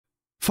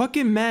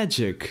Fucking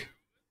magic.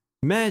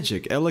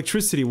 Magic.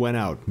 Electricity went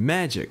out.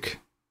 Magic.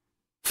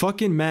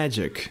 Fucking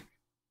magic.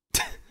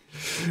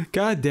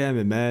 God damn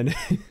it, man.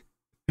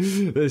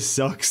 This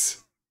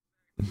sucks.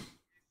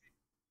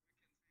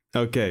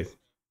 Okay.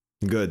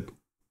 Good.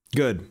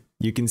 Good.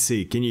 You can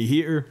see. Can you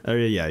hear? Oh,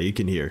 yeah, you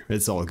can hear.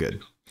 It's all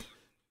good.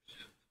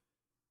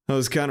 I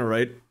was kind of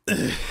right.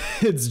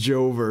 It's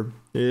Jover.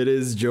 It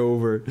is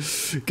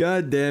Jover.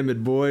 God damn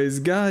it, boys.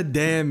 God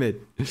damn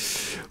it.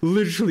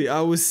 Literally,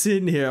 I was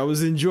sitting here. I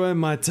was enjoying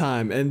my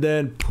time. And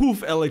then,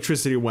 poof,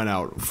 electricity went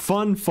out.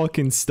 Fun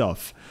fucking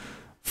stuff.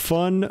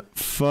 Fun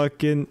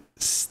fucking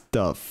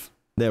stuff.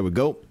 There we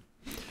go.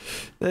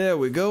 There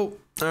we go.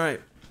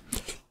 Alright.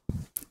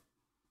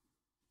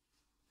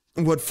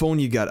 What phone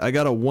you got? I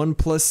got a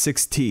OnePlus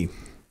 6T.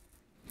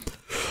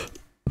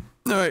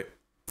 Alright.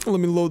 Let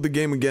me load the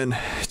game again.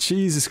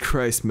 Jesus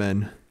Christ,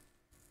 man.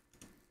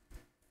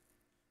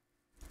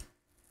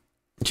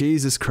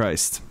 Jesus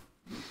Christ.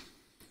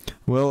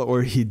 Well,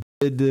 or he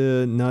did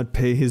not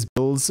pay his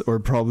bills, or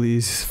probably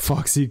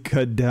Foxy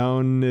cut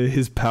down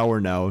his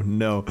power now.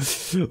 No.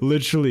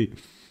 Literally.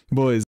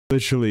 Boys,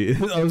 literally.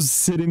 I was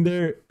sitting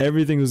there,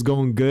 everything was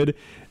going good,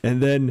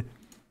 and then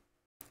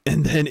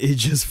it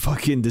just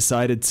fucking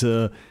decided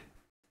to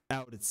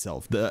out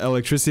itself. The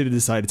electricity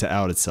decided to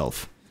out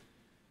itself.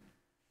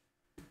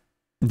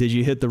 Did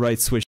you hit the right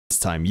switch this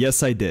time?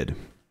 Yes, I did.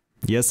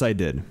 Yes, I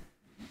did.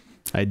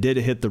 I did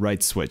hit the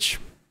right switch.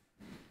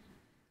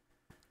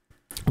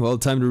 Well,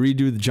 time to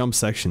redo the jump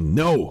section.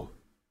 No!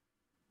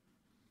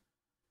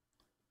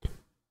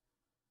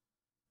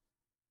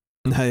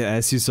 I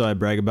asked you, so I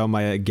brag about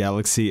my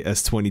Galaxy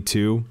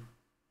S22.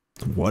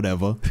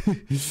 Whatever.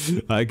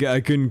 I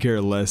couldn't care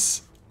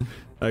less.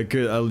 I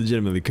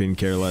legitimately couldn't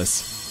care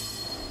less.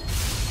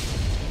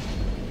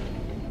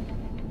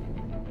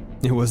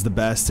 It was the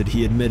bastard,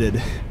 he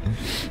admitted.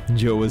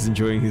 Joe was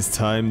enjoying his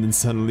time, then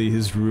suddenly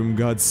his room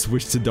got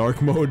switched to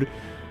dark mode.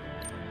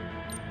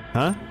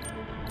 Huh?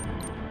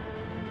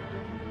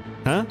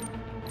 Huh?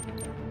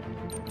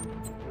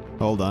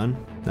 Hold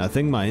on. I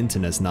think my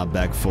internet's not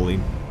back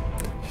fully.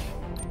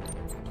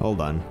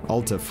 Hold on.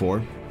 Alt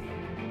F4.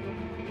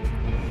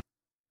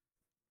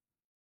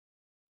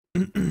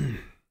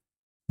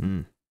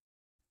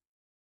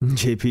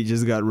 JP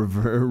just got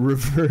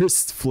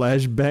reversed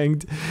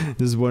flashbanged.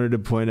 Just wanted to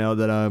point out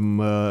that I'm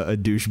a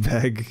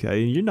douchebag.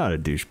 You're not a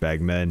douchebag,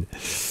 man.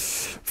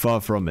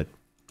 Far from it.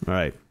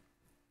 Alright.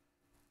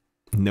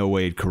 No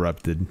way it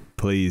corrupted.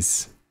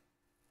 Please.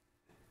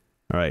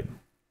 Alright.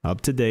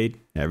 Up to date.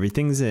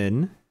 Everything's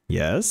in.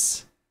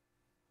 Yes.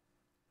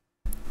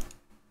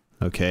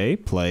 Okay.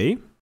 Play.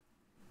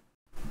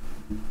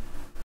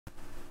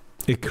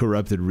 It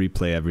corrupted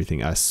replay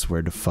everything. I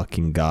swear to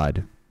fucking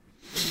God.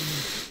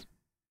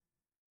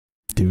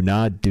 Do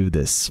not do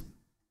this.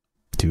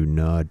 Do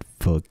not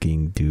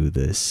fucking do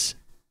this.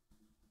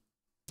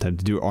 Time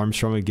to do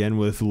Armstrong again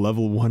with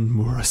level 1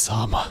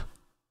 Murasama.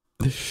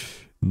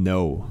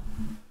 No.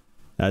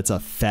 That's a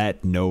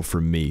fat no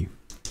from me.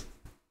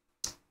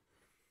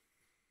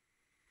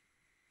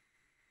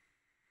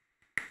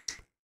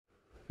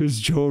 Is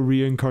Joe a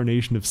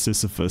reincarnation of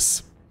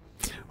Sisyphus?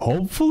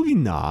 Hopefully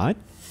not.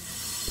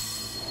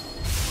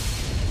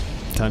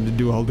 Time to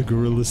do all the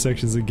gorilla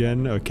sections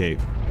again? Okay.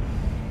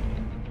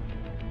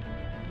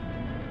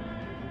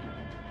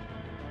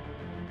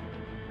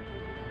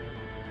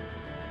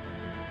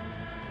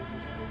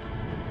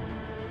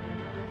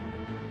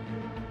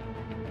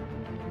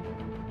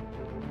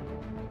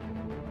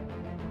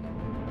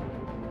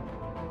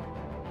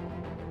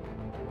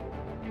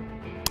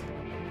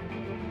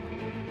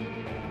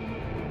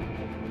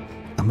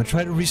 I'm gonna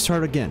try to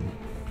restart again.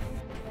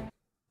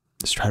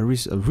 Let's try to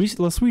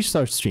let's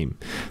restart stream.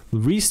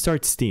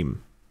 Restart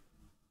Steam.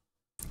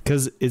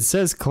 Because it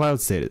says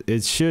cloud state.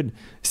 It should.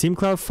 Steam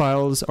Cloud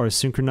files are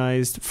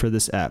synchronized for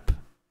this app.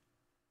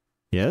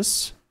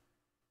 Yes?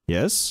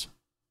 Yes?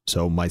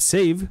 So my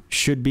save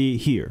should be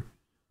here.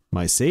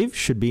 My save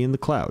should be in the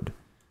cloud.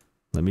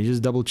 Let me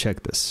just double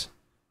check this.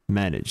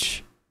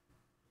 Manage.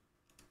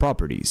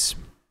 Properties.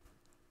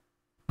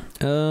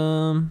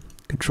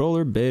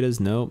 Controller, betas,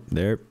 no,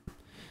 there.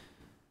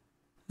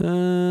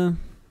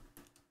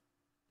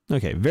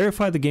 Okay,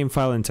 verify the game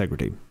file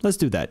integrity. Let's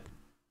do that.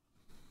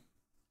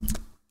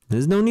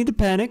 There's no need to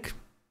panic.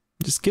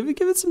 Just give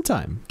it some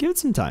time. Give it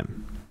some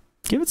time.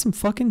 Give it some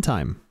fucking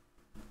time.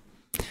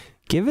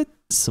 Give it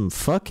some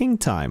fucking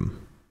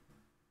time.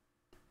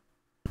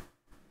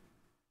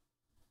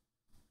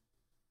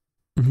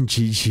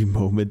 GG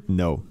moment.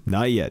 No,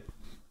 not yet.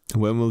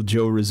 When will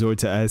Joe resort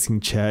to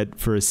asking chat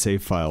for a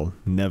save file?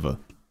 Never.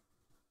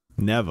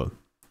 Never.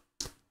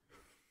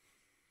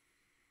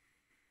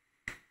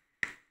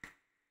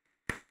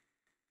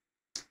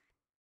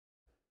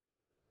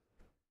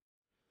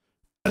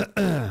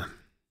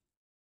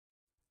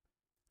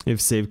 If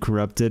save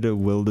corrupted,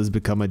 will this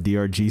become a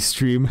DRG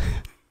stream?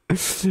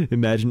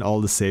 Imagine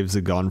all the saves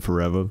are gone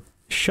forever.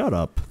 Shut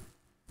up.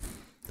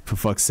 For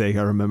fuck's sake,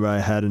 I remember I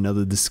had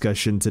another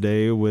discussion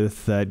today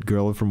with that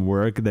girl from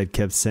work that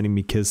kept sending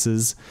me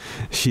kisses.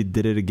 She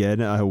did it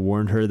again. I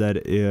warned her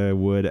that I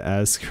would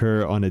ask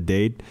her on a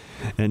date,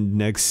 and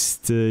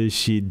next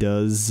she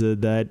does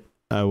that,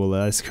 I will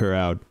ask her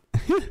out.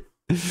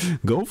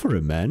 Go for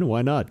it, man.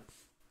 Why not?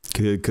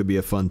 Could be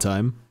a fun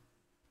time.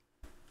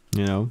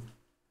 You know?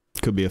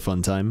 Could be a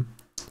fun time.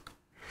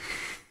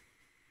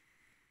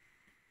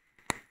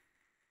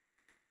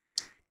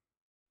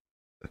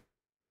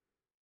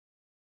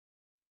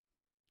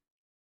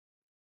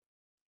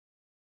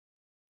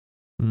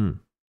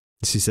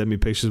 She sent me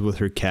pictures with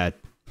her cat.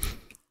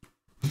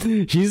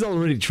 She's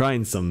already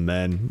trying some,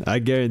 man. I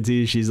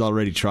guarantee she's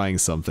already trying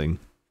something.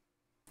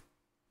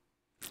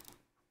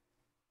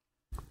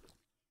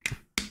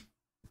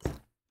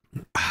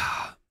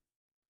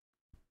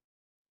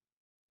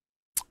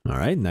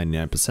 Alright,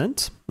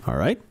 99%.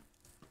 Alright.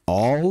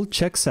 All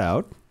checks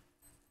out.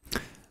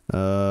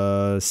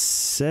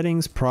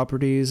 Settings,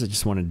 properties. I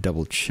just want to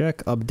double check.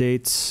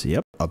 Updates.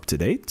 Yep, up to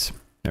date.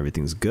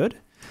 Everything's good.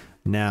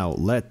 Now,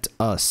 let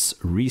us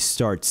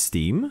restart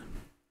Steam.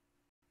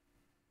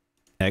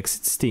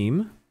 Exit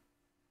Steam.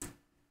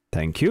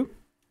 Thank you.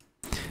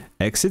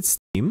 Exit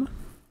Steam.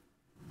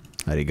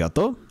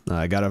 Arigato.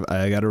 I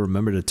gotta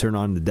remember to turn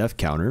on the death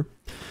counter.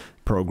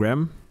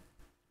 Program.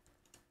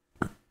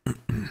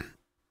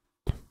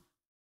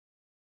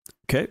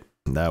 Okay,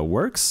 that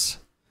works.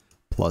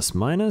 Plus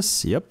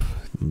minus. Yep.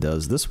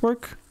 Does this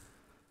work?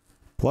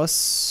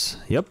 Plus.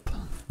 Yep.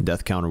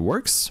 Death counter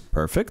works.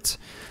 Perfect.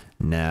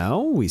 Now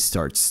we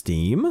start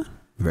Steam.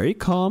 Very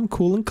calm,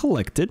 cool, and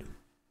collected.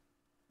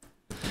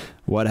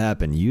 What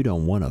happened? You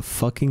don't want to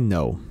fucking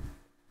know.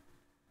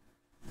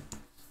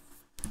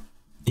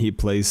 He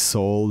plays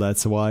Soul,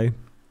 that's why.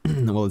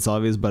 Well, it's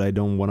obvious, but I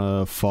don't want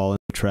to fall in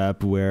the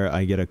trap where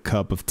I get a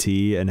cup of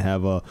tea and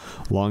have a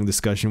long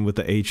discussion with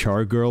the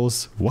HR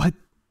girls. What?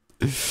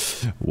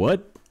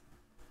 What?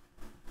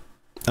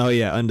 Oh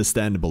yeah,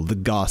 understandable. The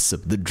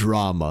gossip, the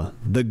drama,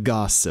 the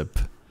gossip.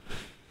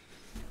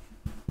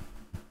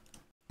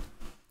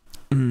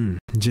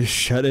 Just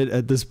shut it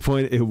at this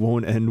point, it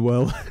won't end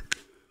well.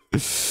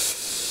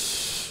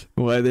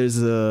 Why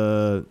there's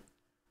a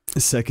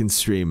second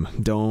stream,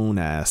 don't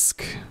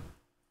ask.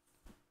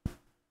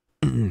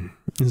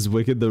 Is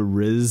Wicked the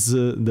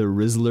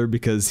Rizzler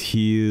because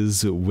he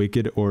is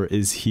wicked, or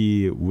is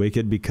he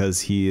wicked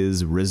because he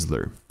is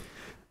Rizzler?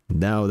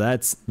 Now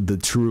that's the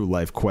true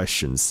life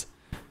questions.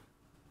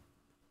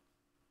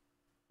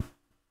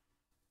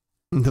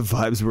 The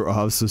vibes were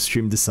off, so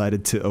stream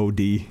decided to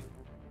OD.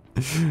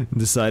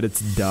 Decided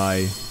to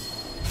die.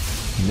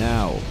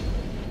 Now.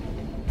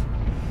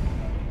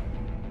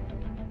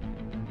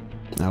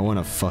 I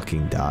wanna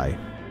fucking die.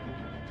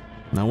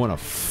 I wanna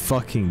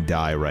fucking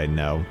die right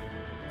now.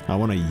 I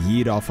wanna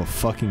yeet off a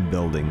fucking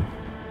building.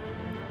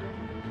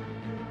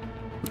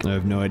 I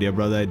have no idea,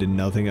 brother. I did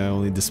nothing. I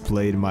only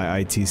displayed my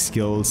IT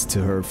skills to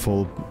their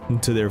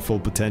full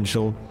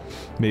potential.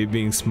 Maybe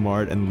being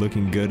smart and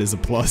looking good is a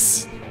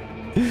plus.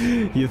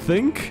 You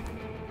think?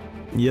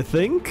 You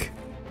think?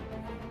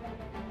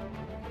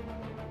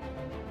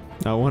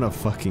 I wanna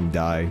fucking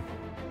die.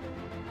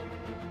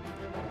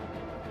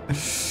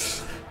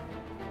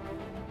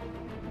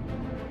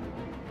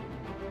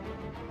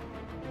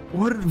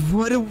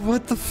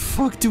 What the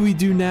fuck do we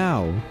do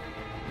now?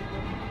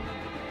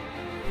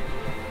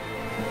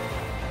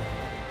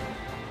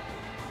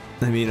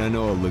 I mean, I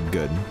know I'll look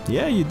good.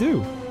 Yeah, you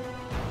do.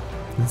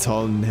 It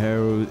all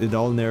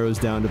narrows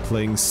down to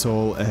playing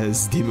Soul,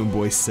 as Demon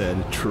Boy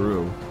said.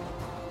 True.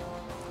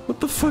 What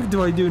the fuck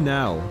do I do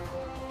now?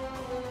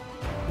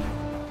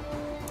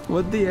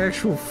 What the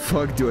actual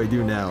fuck do I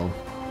do now?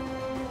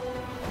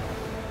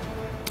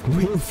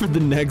 Wait for the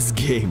next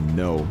game.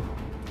 No.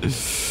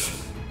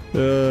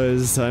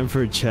 It's time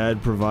for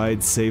Chad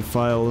provide save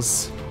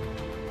files.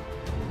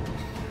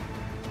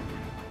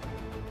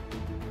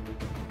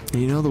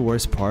 You know the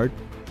worst part?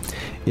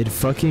 It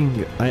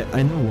fucking...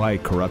 I know why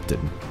it corrupted.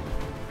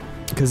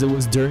 Because it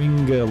was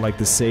during, like,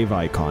 the save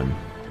icon.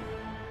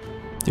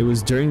 It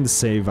was during the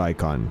save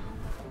icon.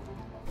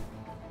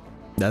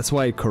 That's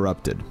why it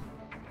corrupted.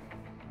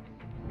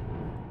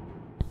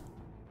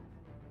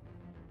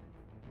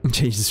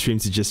 Change the stream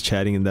to just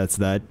chatting and that's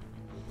that.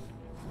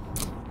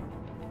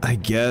 I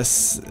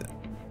guess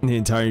the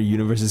entire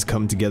universe has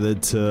come together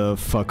to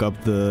fuck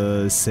up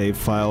the save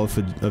file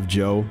of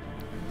Joe.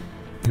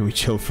 Can we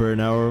chill for an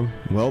hour?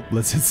 Well,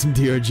 let's hit some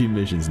DRG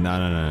missions.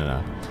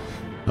 No.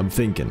 I'm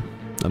thinking.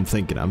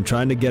 I'm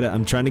trying to get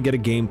a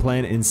game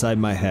plan inside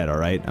my head,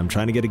 alright? I'm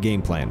trying to get a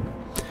game plan.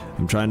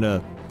 I'm trying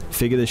to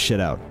figure this shit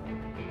out.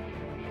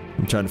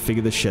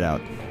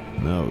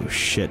 Oh,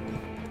 shit.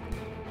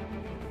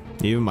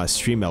 Even my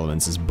stream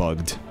elements is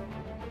bugged.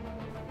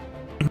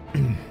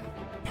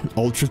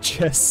 Ultra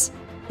chess.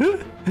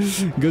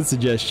 Good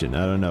suggestion.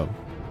 I don't know.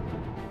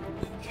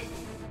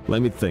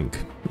 Let me think.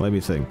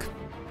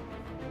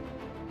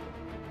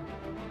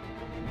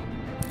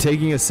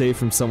 Taking a save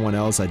from someone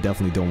else, I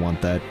definitely don't want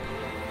that.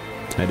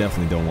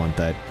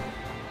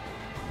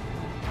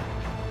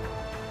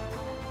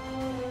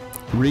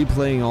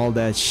 replaying all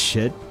that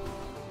shit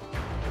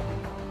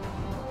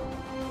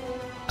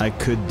I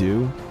could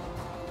do,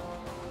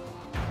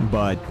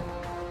 but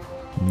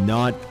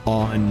not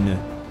on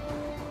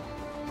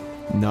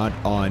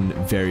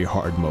very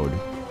hard mode.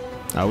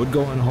 I would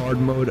go on hard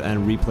mode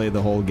and replay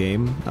the whole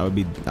game. I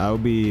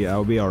would be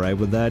all right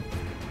with that,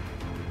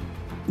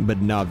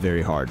 but not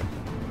very hard.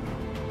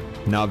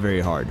 Not very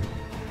hard.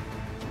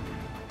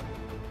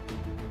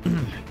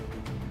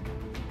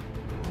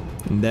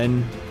 And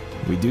then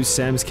we do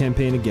Sam's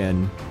campaign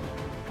again,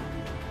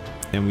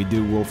 and we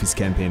do Wolfie's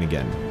campaign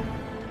again.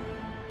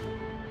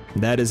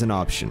 That is an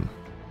option.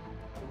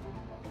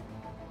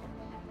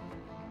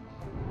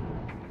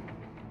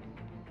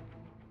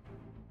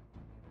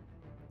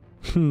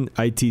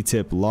 IT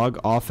tip, log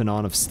off and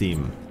on of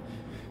Steam.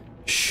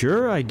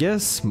 Sure, I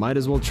guess. Might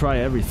as well try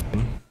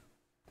everything.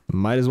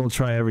 Might as well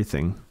try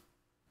everything.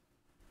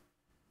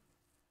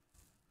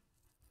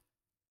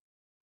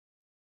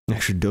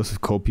 Extra dose of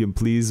copium,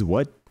 please.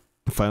 What?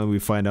 Finally, we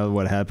find out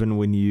what happened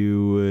when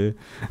you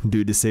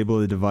do disable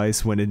the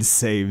device when it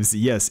saves.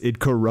 Yes, it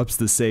corrupts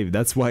the save.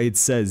 That's why it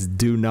says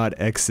do not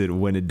exit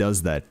when it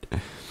does that.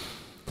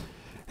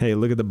 Hey,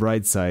 look at the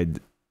bright side.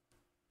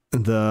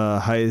 The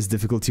highest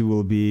difficulty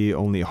will be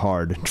only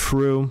hard.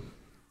 True.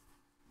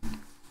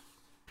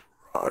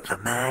 Roger,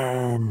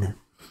 man.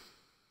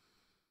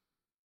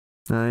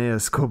 Ah,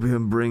 yes,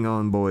 copium, bring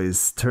on,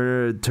 boys.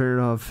 Turn it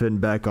off and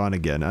back on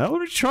again. I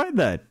already tried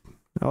that.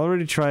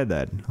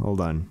 Hold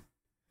on.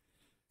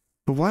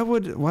 But why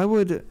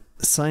would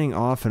signing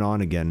off and on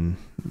again?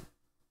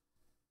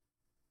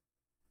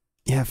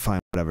 Yeah, fine,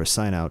 whatever.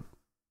 Sign out.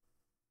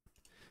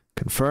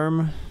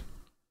 Confirm.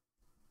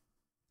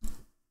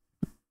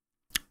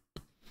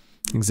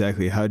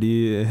 Exactly. How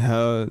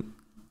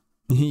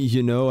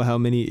you know how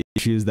many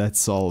issues that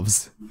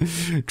solves?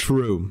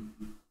 True.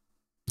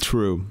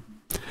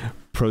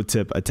 Pro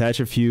tip, attach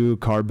a few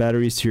car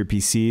batteries to your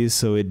PC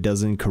so it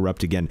doesn't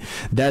corrupt again.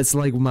 That's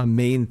like my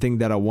main thing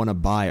that I want to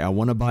buy. I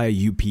want to buy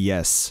a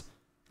UPS.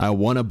 I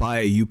want to buy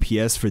a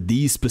UPS for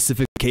these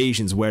specific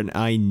occasions where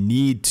I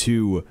need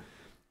to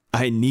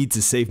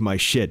save my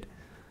shit.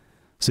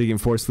 So you can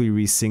forcefully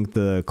resync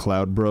the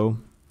cloud, bro.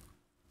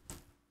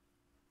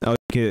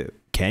 Okay,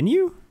 can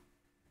you?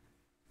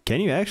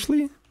 Can you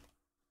actually?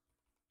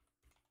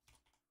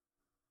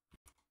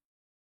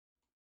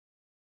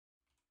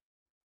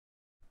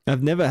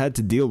 I've never had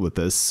to deal with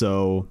this,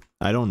 so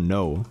I don't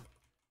know.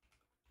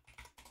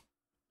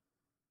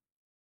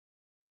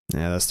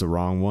 Yeah, that's the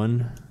wrong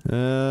one.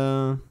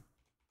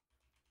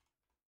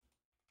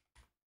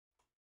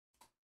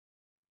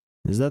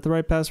 Is that the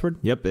right password?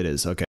 Yep, it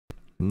is. Okay.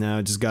 Now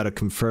I just gotta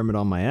confirm it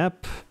on my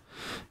app.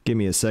 Give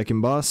me a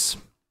second, boss.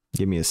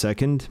 Give me a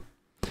second.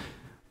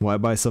 Why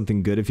buy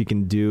something good if you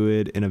can do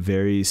it in a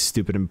very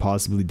stupid and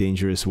possibly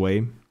dangerous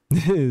way?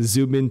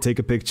 Zoom in, take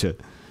a picture.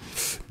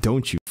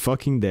 Don't you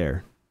fucking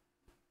dare.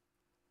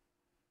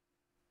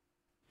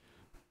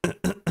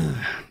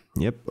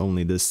 Yep,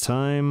 only this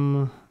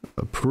time.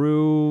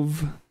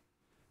 Approve.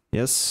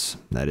 Yes,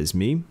 that is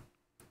me.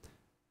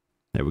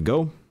 There we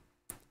go.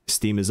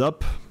 Steam is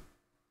up.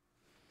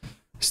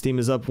 Steam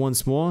is up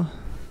once more.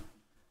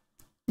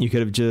 You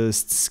could have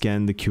just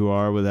scanned the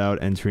QR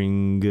without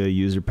entering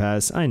user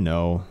pass. I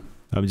know.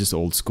 I'm just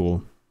old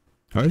school.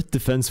 Earth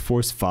Defense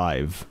Force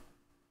 5.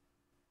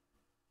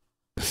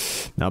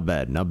 Not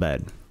bad, not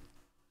bad.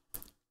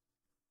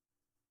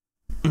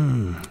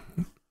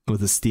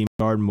 With a Steam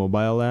Guard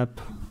mobile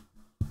app.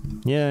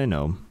 Yeah, I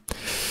know.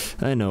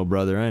 I know,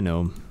 brother, I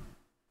know.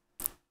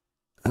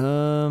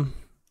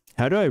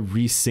 How do I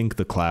resync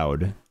the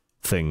cloud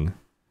thing?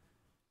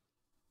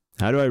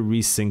 How do I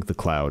resync the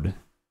cloud?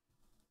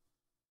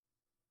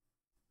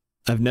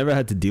 I've never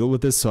had to deal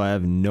with this, so I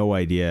have no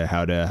idea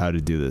how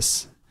to do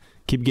this.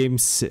 Keep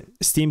games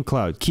Steam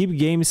Cloud. Keep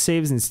game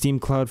saves in Steam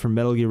Cloud for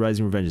Metal Gear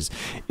Rising: Revengeance.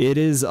 It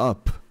is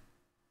up.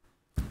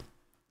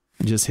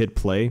 Just hit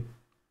play.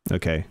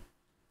 Okay.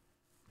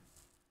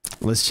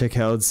 Let's check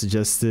out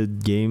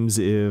suggested games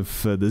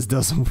if this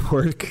doesn't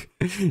work.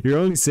 You're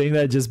only saying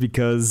that just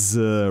because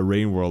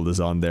Rain World is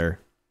on there.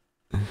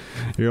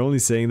 You're only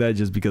saying that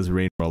just because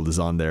Rain World is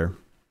on there.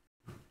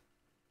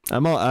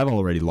 I've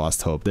already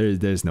lost hope.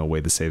 There's no way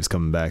the save's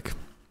coming back.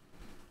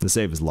 The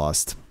save is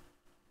lost.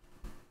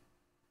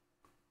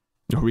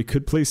 Or we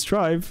could play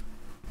Strive.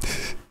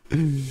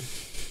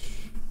 It's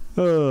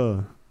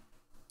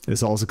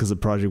also because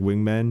of Project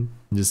Wingman.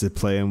 Just to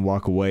play and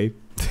walk away.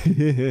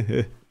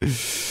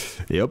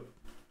 Yep.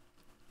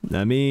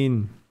 I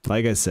mean,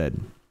 like I said,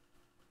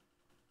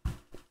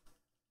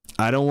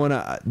 I don't want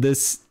to.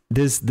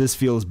 This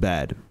feels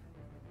bad.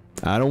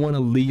 I don't want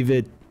to leave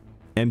it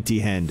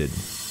empty-handed.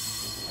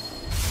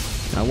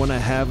 I want to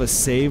have a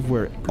save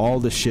where all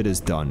the shit is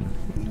done.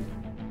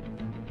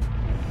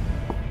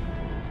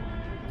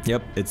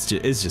 Yep, it's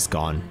just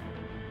gone.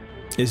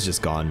 It's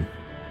just gone.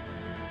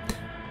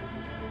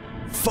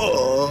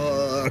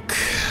 Fuck!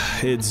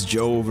 It's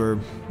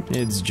Jover.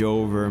 It's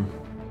Jover.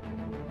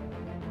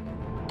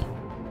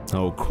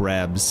 Oh,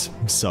 crabs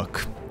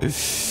suck.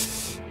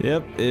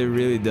 Yep, it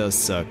really does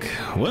suck.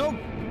 Well,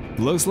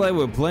 looks like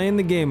we're playing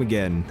the game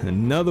again.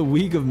 Another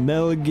week of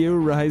Metal Gear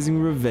Rising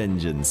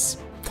Revengeance.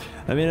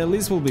 I mean, at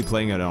least we'll be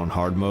playing it on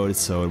hard mode,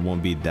 so it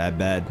won't be that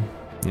bad,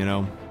 you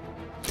know?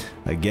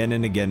 Again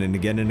and again and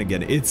again and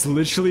again. It's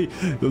literally,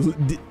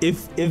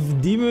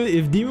 if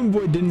Demon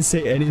Boy didn't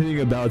say anything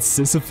about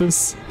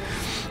Sisyphus,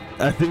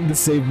 I think the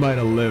save might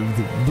have lived.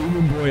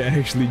 Demon Boy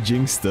actually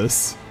jinxed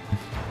us.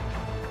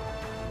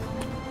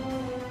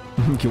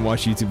 You can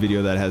watch a YouTube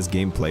video that has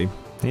gameplay.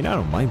 I mean, I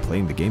don't mind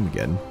playing the game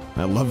again.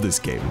 I love this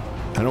game.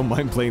 I don't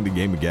mind playing the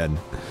game again.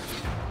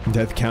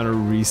 Death counter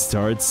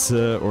restarts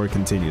or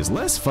continues.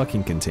 Let's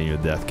fucking continue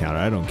the death counter.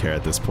 I don't care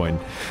at this point.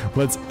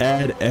 Let's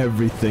add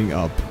everything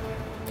up.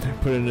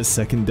 Put in a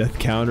second death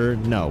counter.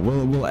 No,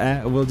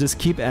 we'll just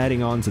keep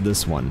adding on to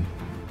this one.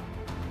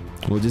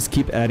 We'll just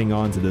keep adding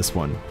on to this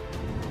one.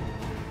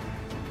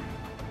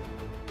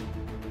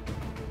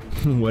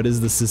 What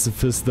is the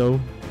Sisyphus though?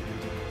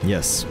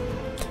 Yes.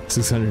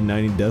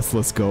 690 deaths,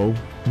 let's go.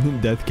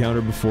 Death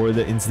counter before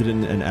the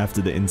incident and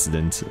after the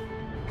incident.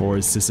 Or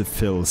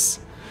Sisyphus.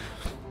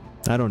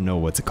 I don't know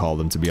what to call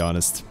them, to be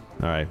honest.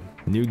 Alright,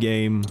 new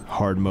game,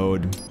 hard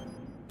mode.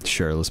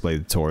 Sure, let's play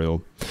the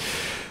tutorial.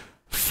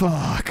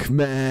 Fuck,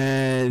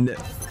 man.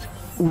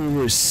 We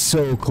were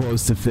so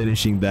close to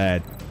finishing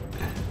that.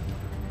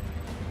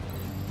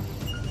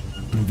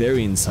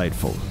 Very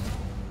insightful.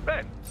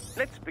 Well,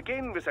 let's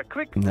begin with a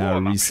quick now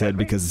reset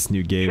because it's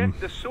new game.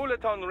 Check the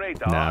Soliton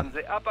radar on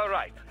the upper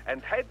right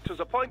and head to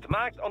the point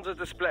marked on the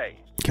display.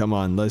 Come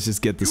on, let's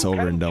just get this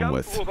over and done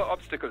with. Over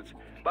obstacles,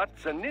 but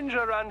the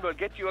ninja run will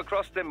get you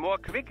across them more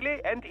quickly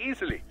and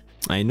easily.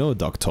 I know,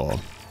 Doctor.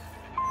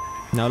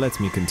 Now let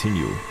me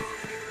continue.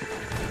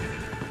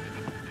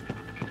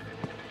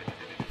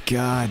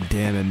 God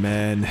damn it,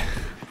 man.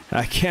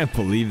 I can't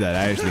believe that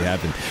actually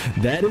happened.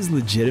 That is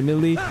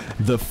legitimately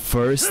the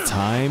first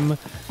time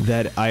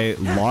that I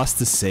lost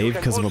a save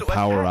because of a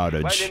power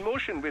outage.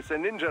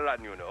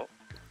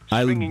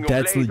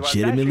 That's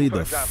legitimately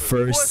the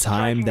first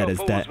time that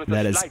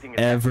has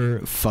ever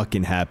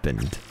fucking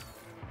happened.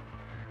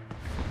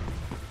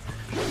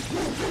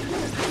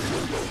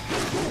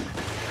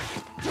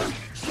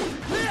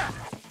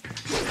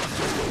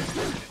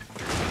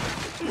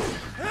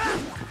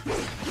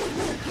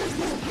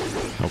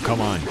 Oh,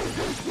 come on.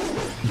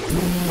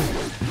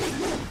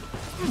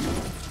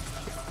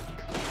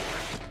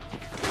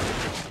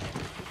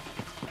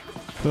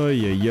 Oy.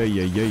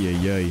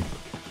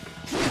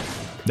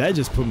 That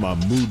just put my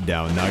mood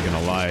down, not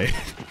gonna lie.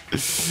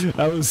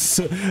 I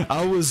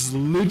was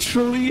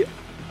literally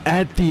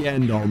at the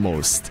end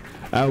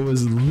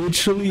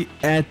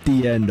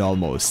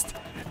almost.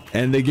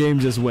 And the game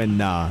just went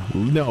nah.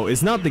 No,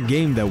 it's not the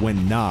game that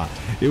went nah.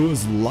 It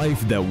was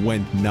life that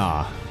went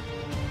nah.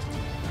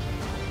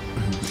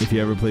 If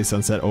you ever play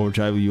Sunset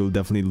Overdrive, you'll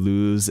definitely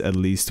lose at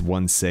least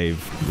one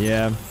save.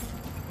 Yeah,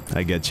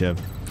 I getcha.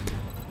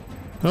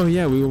 Oh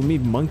yeah, we will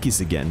meet monkeys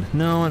again.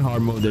 No, on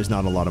hard mode there's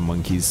not a lot of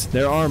monkeys.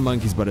 There are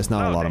monkeys, but it's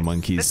not a lot of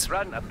monkeys. Let's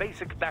run a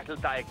basic battle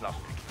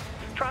diagnostic.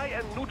 Try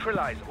and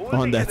neutralize all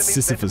on that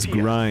Sisyphus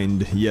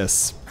grind,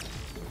 yes.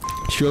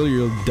 Surely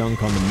you'll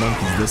dunk on the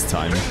monkeys this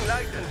time.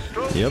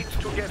 Yep.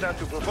 Together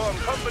to perform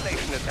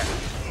combination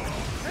attacks.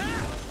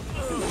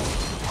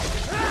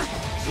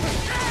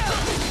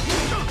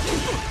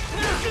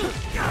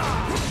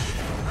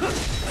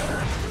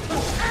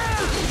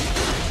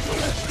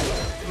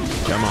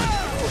 Come on.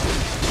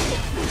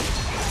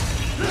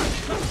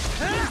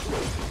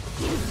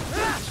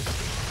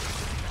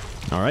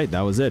 Alright,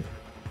 that was it.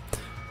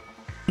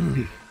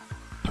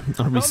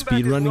 Are we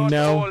speedrunning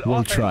now?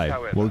 We'll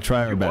try. We'll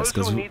try our best,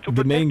 because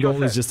the main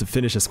goal is just to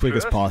finish as quick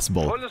as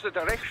possible. Follow the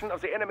direction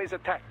of the enemy's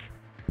attack.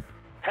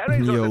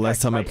 Yo,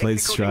 last time I played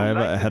Strive,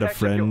 I had a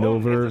friend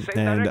over,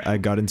 and I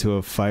got into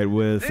a fight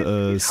with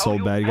a sole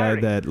bad guy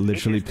that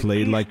literally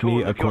played like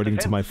me, according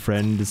to my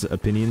friend's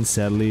opinion.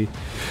 Sadly,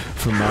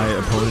 for my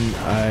opponent,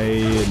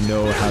 I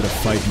know how to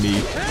fight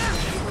me.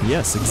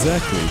 Yes,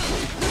 exactly.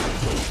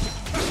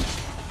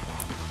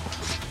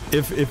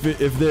 If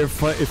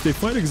they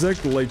fight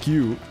exactly like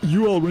you,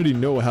 you already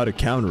know how to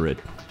counter it.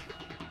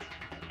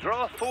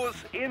 Draw foes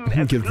in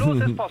as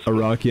close as possible.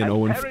 Araki and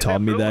Owen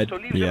taught me that.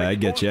 Yeah, I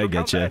get you.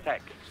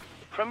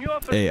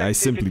 Hey, I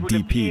simply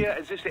DP.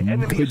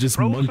 Just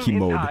monkey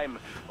mode.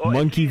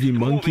 Monkey v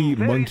monkey,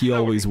 monkey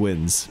always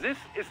wins. This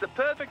is the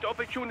perfect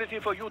opportunity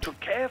for you to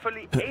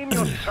carefully aim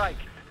your strike,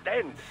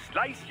 then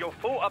slice your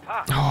foe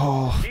apart.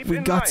 Oh, we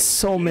got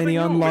so many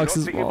unlocks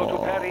as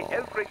well.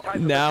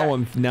 Now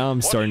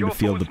I'm starting to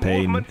feel the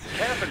pain.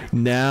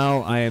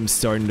 Now I am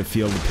starting to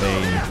feel the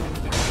pain.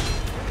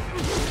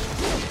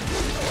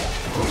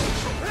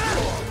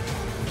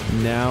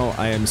 Now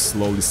I am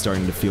slowly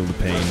starting to feel the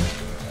pain.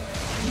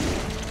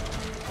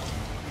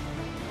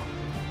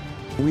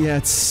 We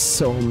had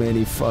so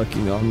many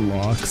fucking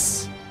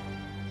unlocks.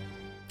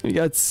 We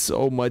got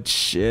so much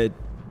shit.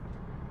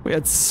 We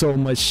had so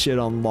much shit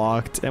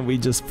unlocked and we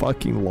just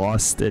fucking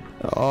lost it.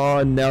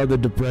 Oh, now the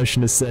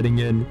depression is setting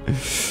in.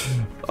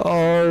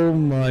 Oh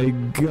my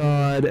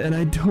god, and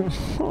I don't...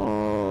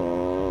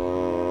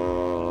 Oh.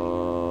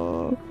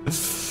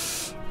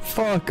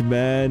 Fuck,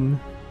 man.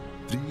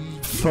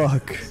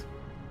 Fuck.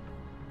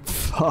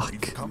 Fuck.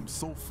 We've come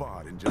so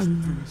far in just 3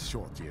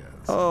 short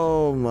years.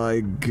 Oh my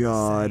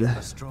god. A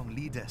strong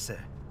leader, sir.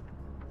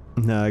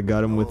 Nah, I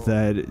got him with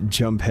that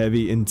jump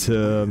heavy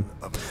into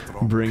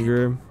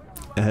Bringer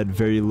at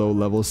very low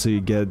level, so you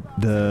get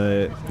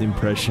the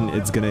impression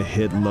it's gonna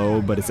hit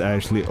low, but it's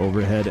actually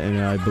overhead, and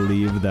I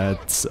believe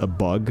that's a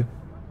bug.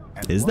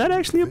 Is that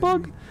actually a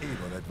bug?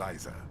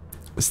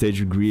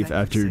 Stage of grief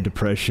after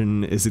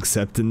depression is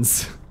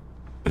acceptance.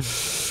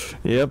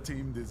 Yep.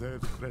 Team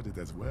deserves credit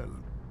as well.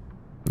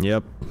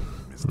 Yep.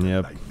 Mr.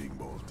 Yep. Lightning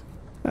Bolt.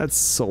 That's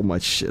so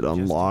much shit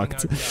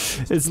unlocked.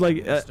 It's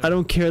like, I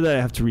don't care that I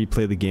have to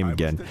replay the game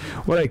again.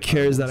 What I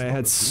care is that I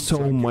had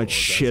so much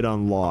shit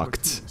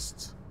unlocked.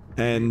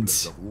 And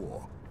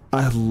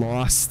I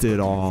lost it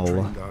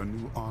all.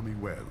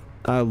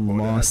 I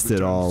lost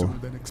it all.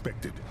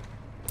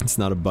 It's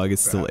not a bug,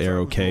 it's still air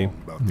okay.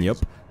 Yep.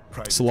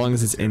 So long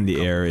as it's in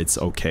the air, it's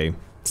okay.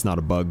 It's not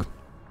a bug.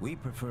 We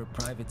prefer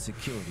private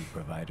security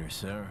providers,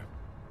 sir.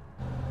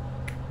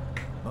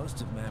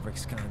 Most of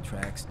Maverick's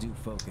contracts do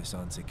focus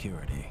on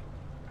security.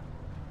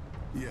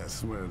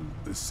 Yes, well,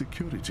 the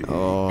security.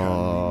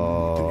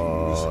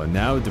 Oh,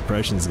 now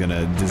depression's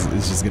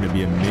is just gonna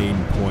be a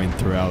main point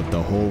throughout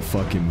the whole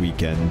fucking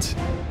weekend.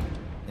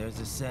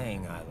 There's a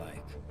saying I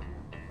like.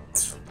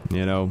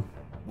 You know,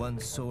 one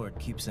sword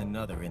keeps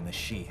another in the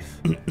sheath.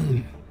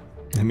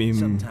 I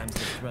mean,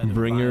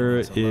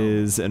 Bringer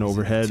is an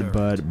overhead,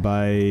 but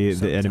by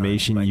the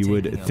animation you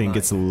would think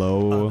it's a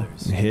low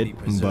hit,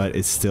 but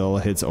it still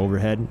hits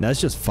overhead. That's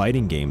just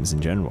fighting games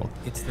in general.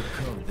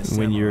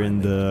 When you're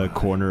in the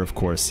corner, of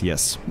course,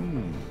 yes.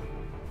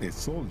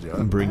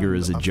 Bringer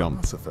is a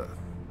jump.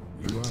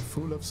 You are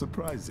full of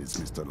surprises,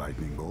 Mr.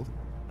 Lightning Bolt.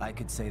 I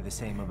could say the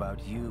same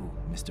about you,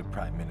 Mr.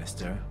 Prime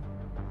Minister.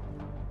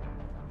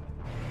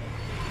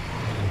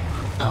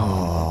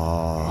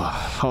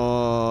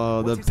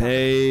 Oh, the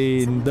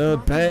pain, the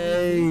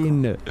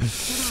pain. The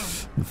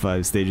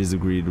 5 stages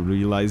agreed.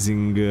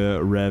 Realizing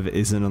Rev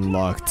isn't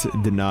unlocked.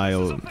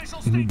 Denial.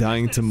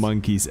 Dying to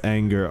monkeys.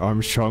 Anger.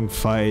 Armstrong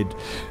fight.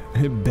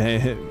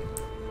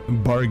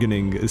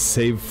 Bargaining.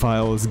 Save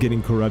files.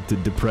 Getting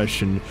corrupted.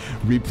 Depression.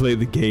 Replay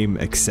the game.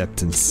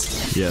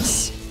 Acceptance.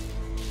 Yes.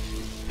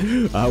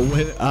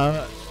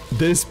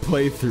 This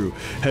playthrough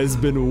has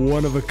been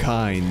one of a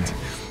kind.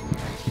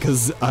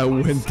 Because I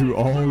went through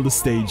all the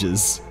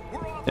stages,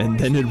 and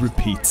then it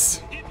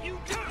repeats.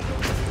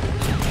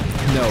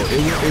 No,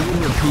 it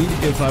would repeat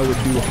if I would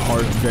do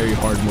very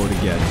hard mode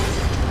again.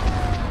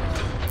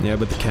 Yeah,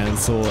 but the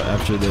cancel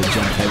after the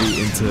jump heavy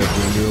into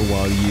Bringer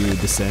while you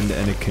descend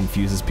and it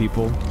confuses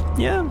people.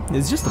 Yeah,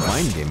 it's just a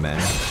mind game,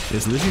 man.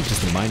 It's literally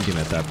just a mind game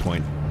at that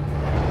point.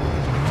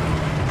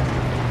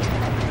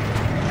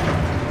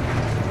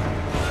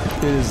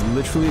 It is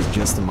literally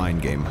just a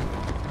mind game.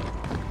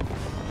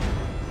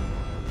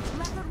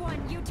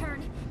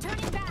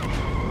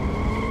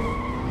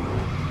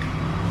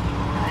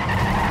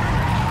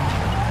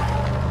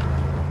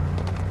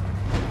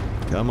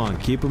 Come on,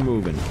 keep her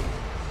moving.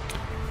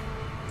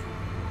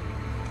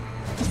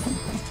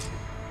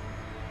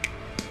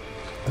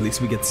 At least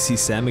we get to see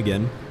Sam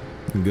again.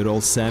 Good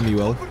old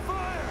Samuel.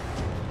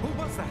 Who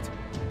was that?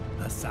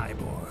 A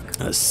cyborg.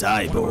 A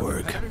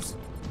cyborg.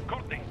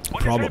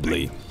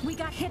 Probably. We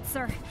got hit,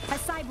 sir. A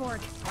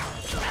cyborg.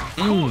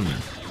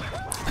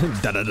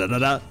 Da da da da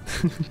da.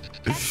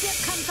 That ship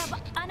comes up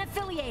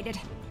unaffiliated.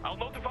 I'll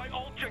notify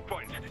all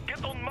checkpoints.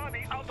 Get on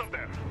money out of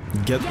there.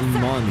 Get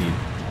money.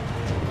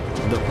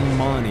 The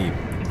money.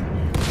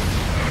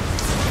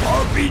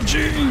 RPG!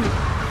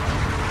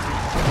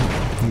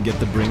 Get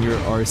the Bringer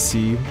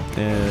RC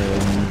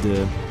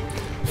and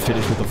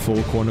finish with a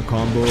full corner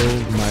combo.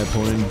 My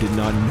opponent did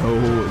not know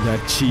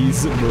that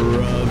cheese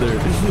brother.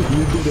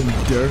 You did him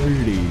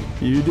dirty.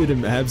 You did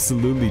him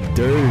absolutely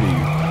dirty.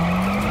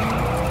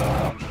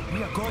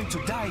 We are going to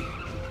die.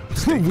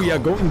 We are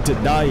going to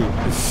die.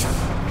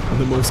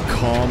 The most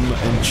calm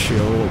and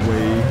chill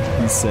way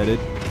he said it.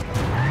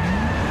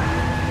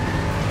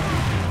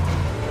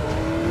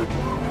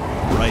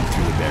 Right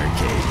through the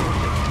barricade.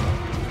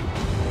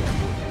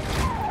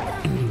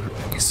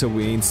 So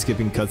we ain't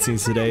skipping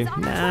cutscenes today?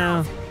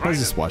 Nah, let's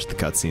just watch the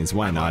cutscenes.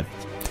 Why not?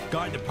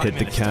 Hit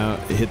the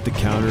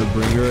counter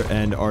Bringer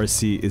and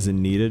RC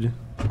isn't needed.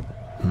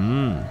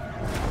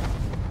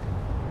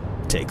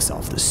 Takes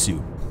off the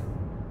suit.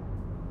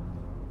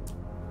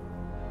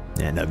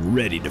 And I'm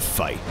ready to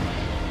fight.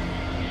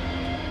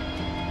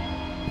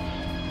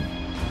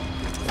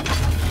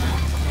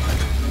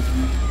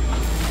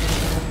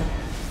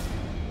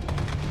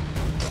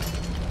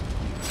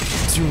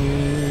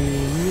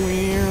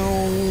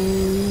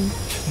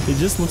 It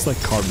just looks like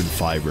carbon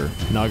fiber.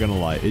 Not gonna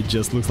lie, it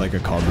just looks like a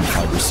carbon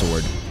fiber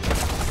sword.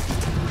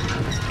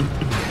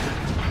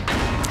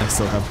 I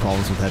still have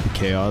problems with Happy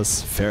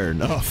Chaos. Fair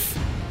enough.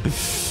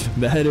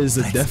 That is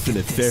a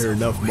definite fair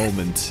enough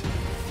moment.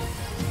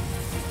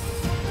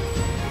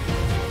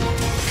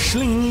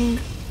 Schling!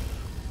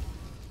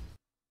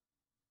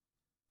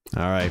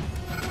 Alright.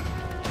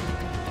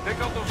 Take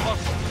out those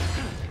hostiles.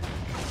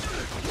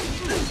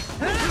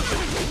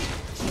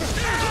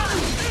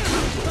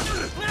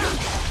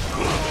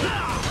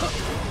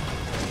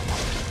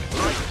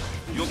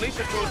 need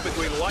to choose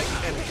between light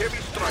and heavy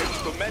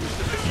strikes to match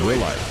the situation.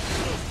 Will I?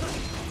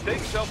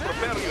 Take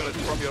self-repair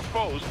units from your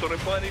foes to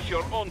replenish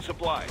your own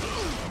supply.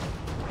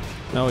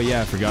 Oh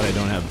yeah, I forgot I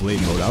don't have blade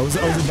mode. I was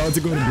about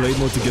to go to blade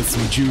mode to get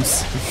some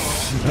juice.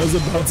 I was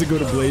about to go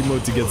to blade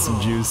mode to get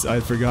some juice. I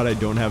forgot I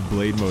don't have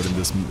blade mode in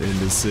this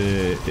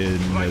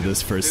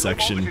first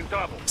section.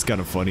 It's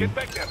kind of funny.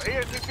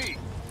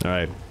 All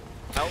right.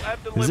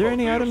 Is there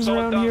any items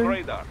around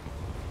here?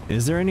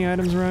 Is there any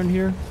items around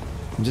here?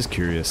 I'm just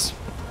curious.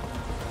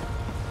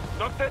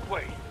 Not that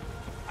way.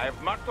 I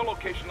have marked the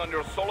location on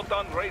your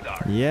Soliton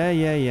radar. Yeah.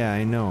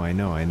 I know.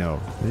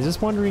 I'm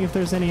just wondering if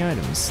there's any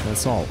items.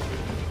 That's all.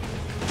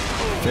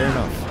 Fair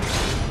enough.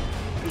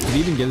 It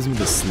even gives me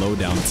the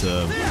slowdown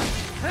to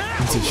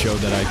show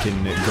that I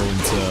can go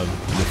into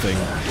the thing.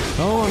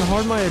 Oh, on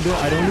hard mode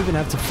I don't even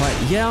have to fight.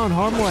 Yeah, on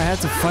hard mode I had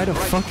to fight a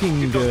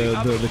fucking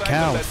the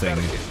cow thing.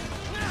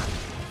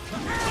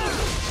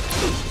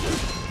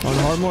 On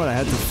hard mode I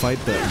had to fight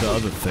the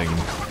other thing.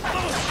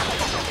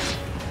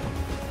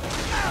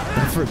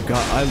 I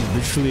forgot.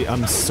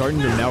 I'm starting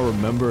to now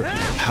remember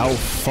how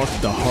fucked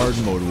the hard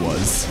mode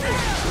was.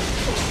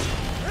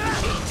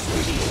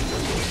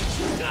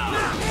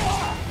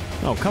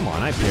 Oh, come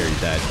on, I parried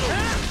that.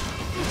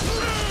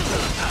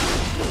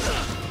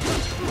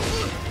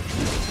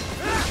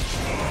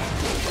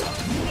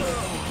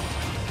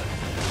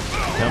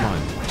 Come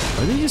on.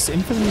 Are they just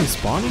infinitely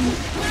spawning?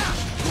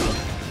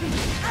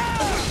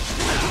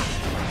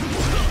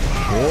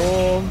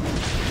 Oh,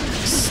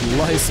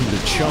 slice them to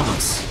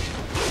chunks.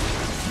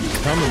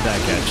 Coming back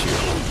at you.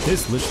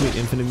 It's literally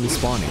infinitely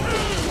spawning.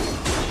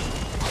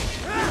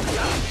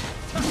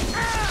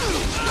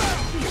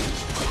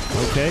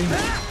 Okay.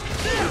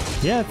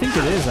 Yeah, I think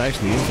it is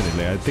actually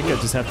infinitely. I think I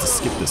just have to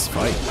skip this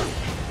fight.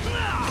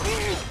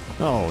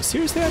 Oh,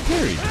 seriously? I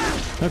parried.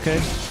 Okay.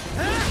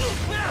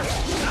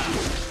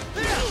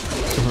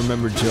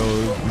 Remember,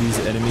 Joe, these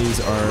enemies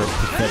are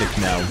pathetic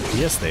now.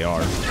 Yes, they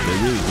are. They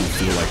really do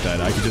feel like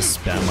that. I can just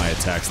spam my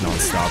attacks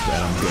non-stop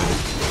and I'm good.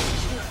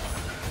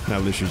 I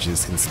literally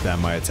just can spam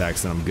my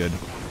attacks and I'm good.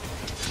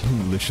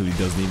 Literally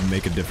doesn't even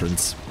make a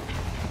difference.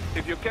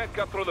 If you can't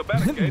cut through the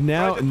barricade,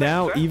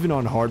 now even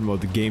on hard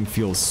mode the game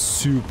feels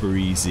super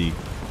easy.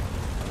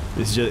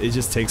 It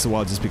just takes a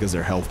while just because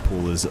their health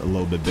pool is a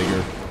little bit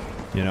bigger,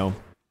 you know?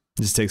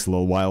 It just takes a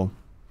little while.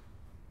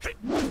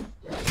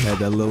 Yeah,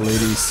 that little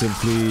lady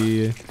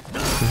simply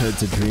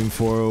to dream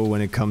for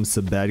when it comes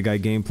to bad guy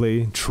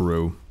gameplay.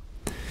 True.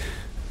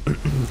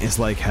 It's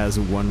like has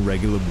one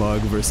regular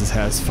bug versus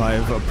has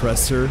 5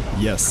 oppressor.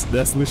 Yes,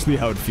 that's literally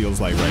how it feels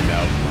like right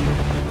now.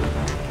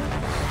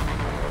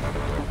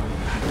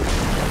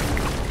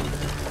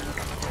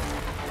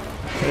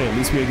 Hey, at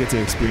least we get to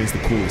experience the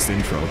coolest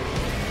intro.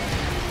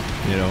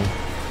 You know,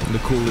 the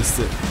coolest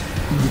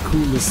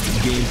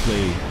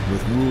gameplay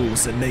with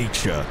rules and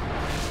nature.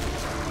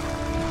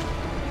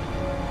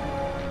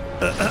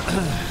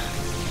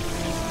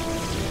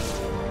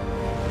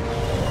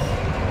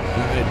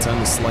 Alright, time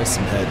to slice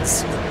some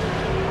heads.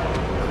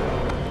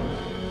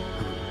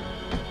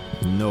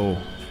 No,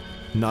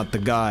 not the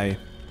guy.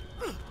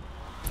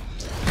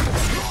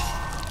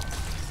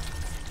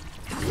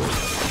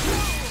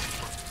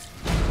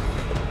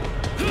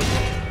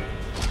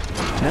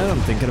 Now that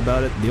I'm thinking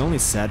about it, the only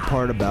sad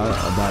part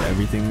about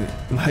everything,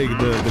 like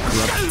the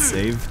corrupted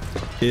save,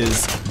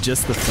 is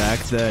just the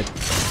fact that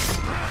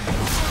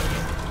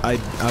I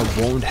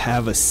won't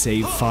have a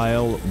save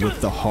file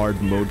with the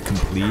hard mode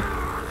complete.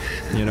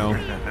 You know,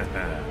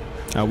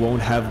 I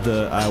won't have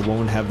the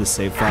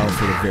save file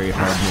for the very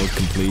hard mode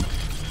complete.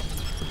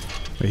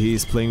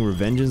 He's playing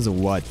Revengeance or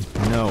what?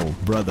 No,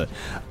 brother.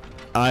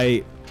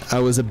 I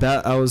was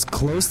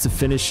close to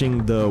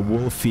finishing the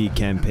Wolfie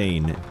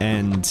campaign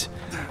and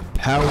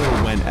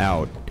power went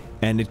out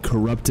and it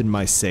corrupted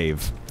my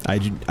save.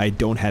 I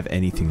don't have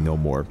anything no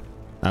more.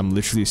 I'm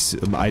literally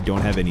I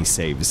don't have any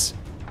saves.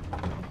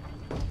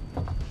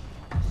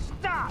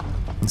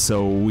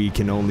 So we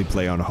can only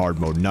play on hard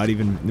mode.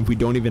 We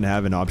don't even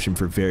have an option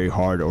for very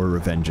hard or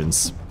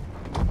Revengeance.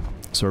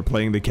 So we're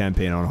playing the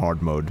campaign on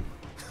hard mode.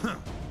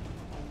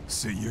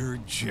 So you're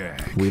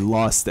Jack. We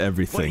lost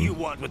everything. What do you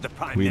want with the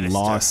Prime We Minister?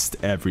 lost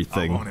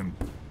everything. I want him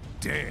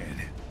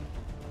dead.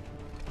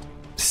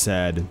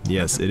 Sad.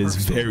 Yes, it is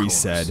very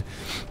sad.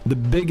 The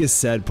biggest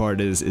sad part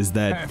is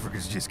that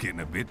Africa's just getting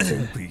a bit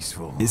too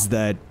peaceful. is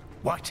that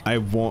What? I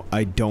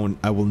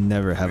will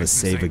never have a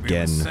save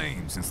again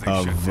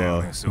of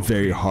a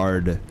very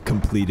hard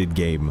completed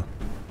game.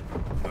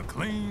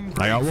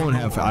 Like I won't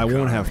have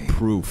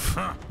proof,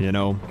 you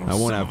know. I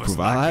won't have proof.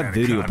 I'll have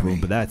video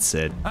proof, but that's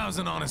it.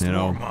 You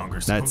know,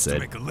 that's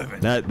it.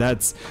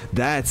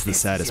 That's the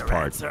saddest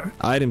part.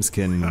 Items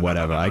can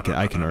whatever. I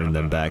can earn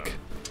them back.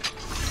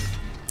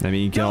 I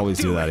mean, you can always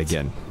do that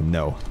again.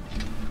 No.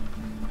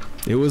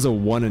 It was a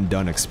one and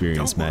done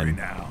experience,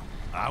 man.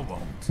 I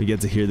won't. We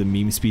get to hear the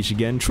meme speech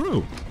again.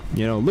 True.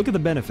 You know, look at the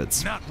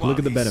benefits. Look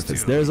at the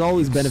benefits. There's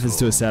always benefits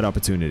to a sad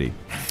opportunity.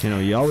 You know,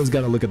 you always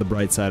got to look at the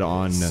bright side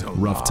on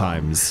rough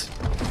times.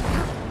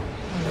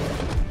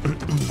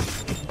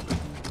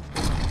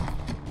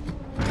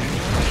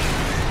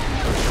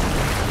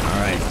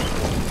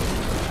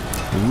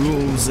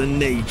 Rules of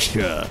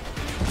nature.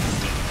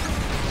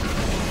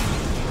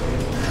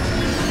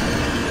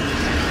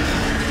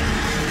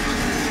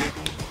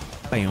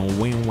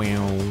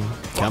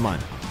 Come on.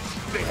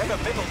 They have a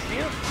metal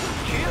gear?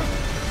 Gear?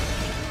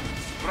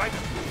 Right.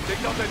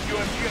 Take out that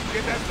UMG and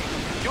get empty.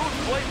 Use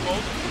blade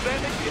mode, then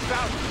it's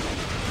out.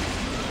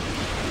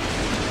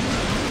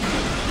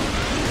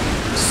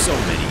 So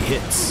many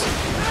hits.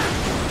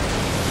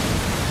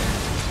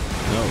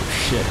 Oh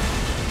shit.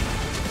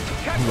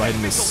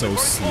 Raiden is so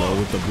slow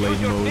with the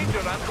blade mode.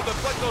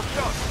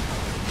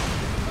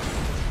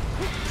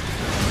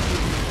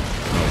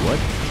 Oh, what?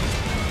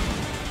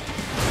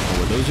 Oh,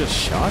 were those just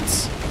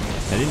shots?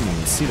 I didn't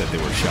even see that they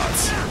were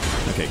shots.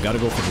 Okay, gotta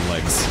go for the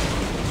legs.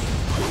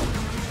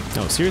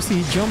 Oh, seriously?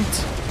 He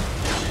jumped?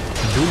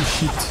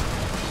 Bullshit.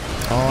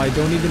 Oh, I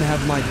don't even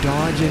have my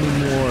dodge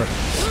anymore.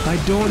 I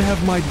don't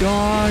have my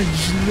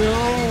dodge.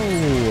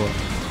 No.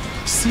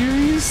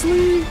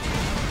 Seriously?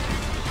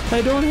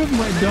 I don't have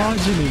my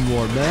dodge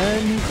anymore,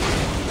 man.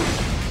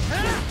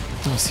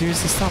 Oh,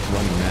 seriously? Stop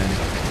running, man.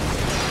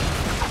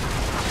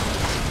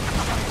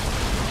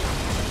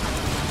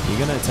 You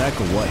gonna attack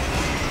or what?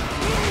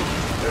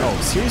 Oh,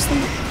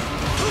 seriously?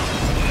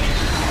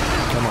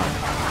 Come on.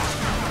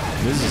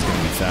 This is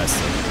gonna be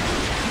faster.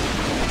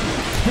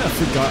 I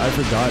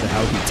forgot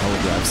how he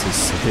telegraphs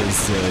his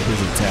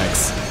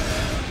attacks.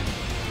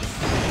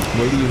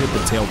 Where do you hit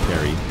the tail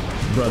parry?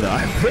 Brother,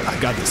 I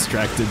got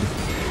distracted.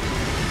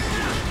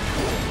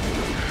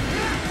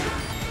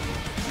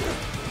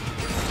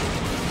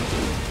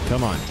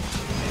 Come on.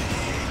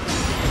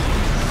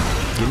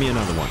 Give me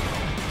another one.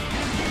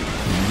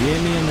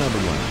 Give me another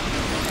one.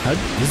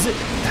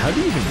 How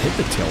do you even hit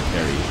the tail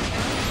parry?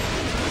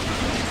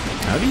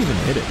 How do you even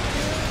hit it?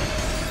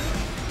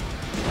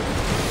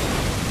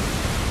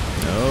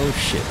 Oh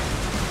shit.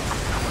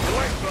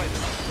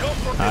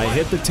 I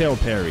hit the tail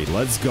parry.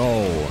 Let's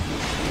go.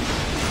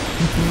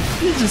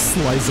 You just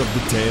slice up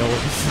the tail.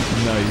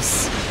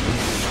 Nice.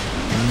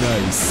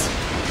 Nice.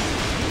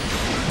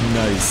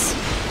 Nice.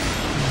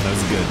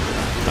 That's good.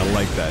 I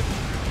like that.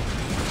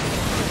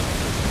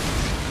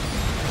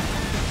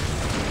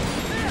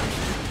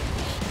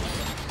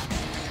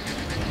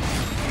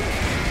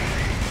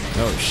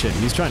 Oh shit,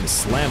 he's trying to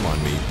slam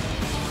on me.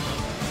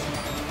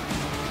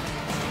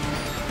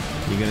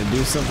 You gonna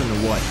do something or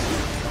what?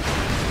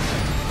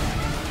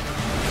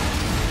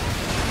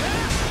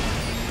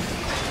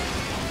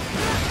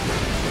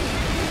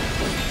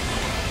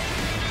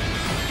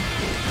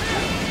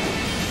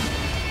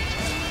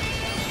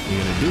 You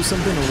gonna do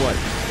something or what?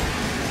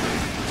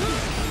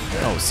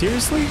 Oh,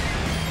 seriously?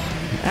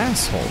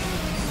 Asshole.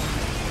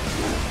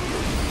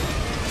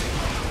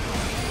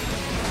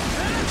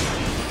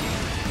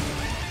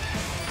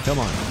 Come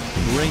on,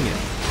 bring it.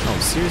 Oh,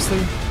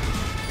 seriously?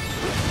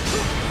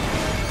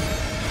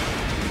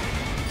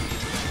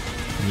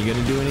 You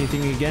gonna do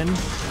anything again?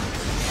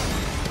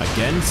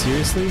 Again?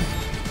 Seriously?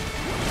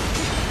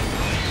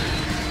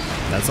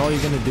 That's all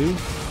you're gonna do?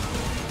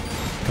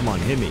 Come on,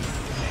 hit me.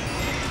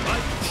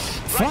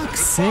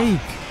 Fuck's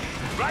sake!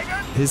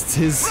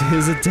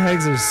 His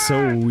attacks are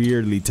so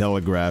weirdly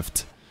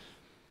telegraphed.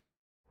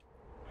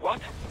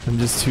 What?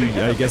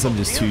 I guess I'm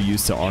just too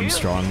used to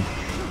Armstrong.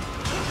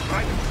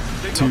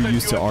 Too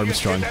used to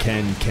Armstrong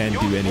can't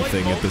do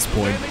anything at this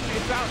point.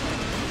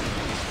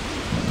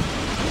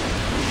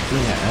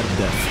 Yeah, add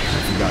death. I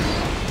forgot.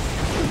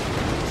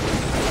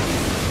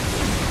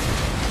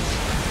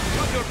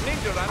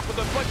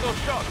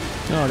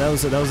 Oh, that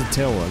was a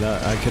tail one.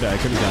 I could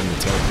have gotten the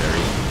tail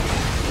parry.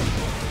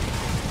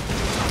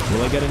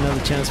 Will I get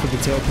another chance with the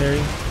tail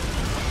parry?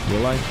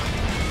 Will I?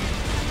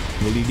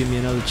 Will you give me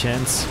another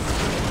chance?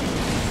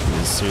 Are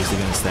you seriously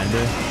gonna stand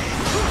there?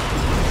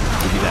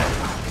 Give me that.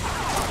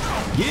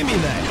 Give me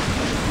that!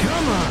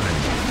 Come on!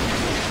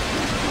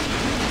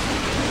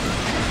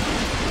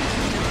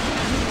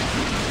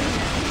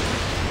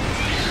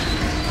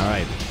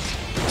 Alright.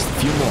 Just a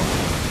few more.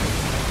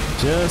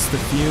 Just a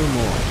few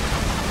more.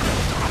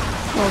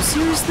 Oh,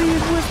 seriously? You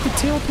whiffed the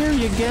tail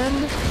parry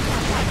again?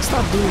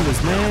 Stop doing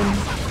this, man.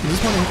 You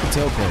just want to hit the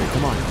tail parry.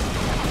 Come on.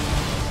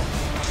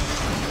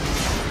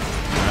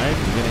 Alright,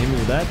 you gonna hit me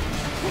with that?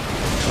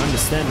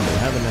 Understandable.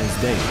 Have a nice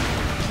day.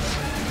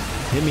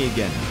 Hit me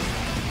again.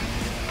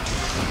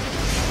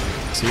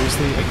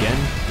 Seriously? Again?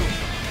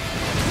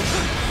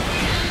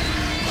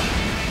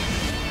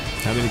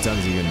 How many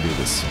times are you gonna do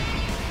this?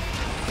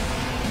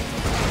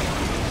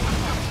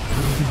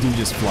 The dude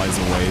just flies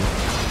away.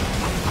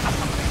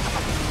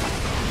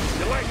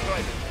 The legs,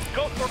 Raiden.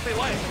 Go for the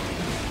legs.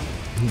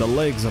 The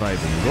legs,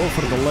 Raiden. Go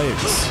for the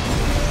legs.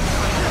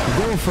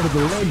 Go for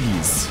the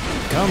leggies.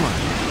 Come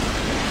on.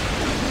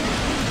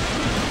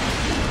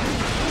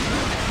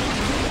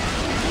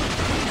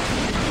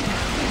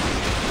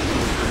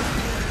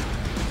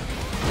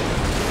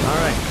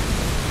 Alright.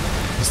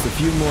 Just a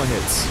few more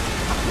hits.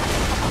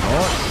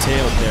 Oh,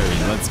 tail parry.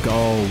 Let's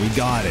go. We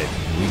got it.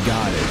 We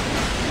got it.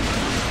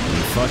 We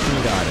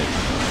fucking got it.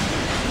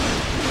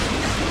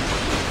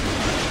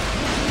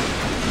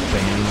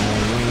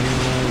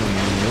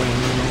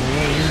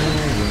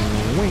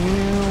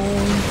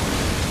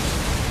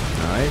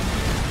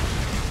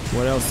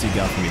 else you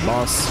got for me,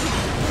 boss?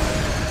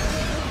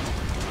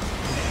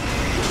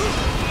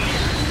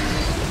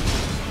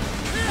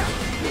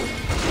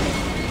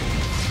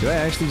 Do I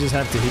actually just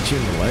have to hit you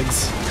in the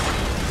legs?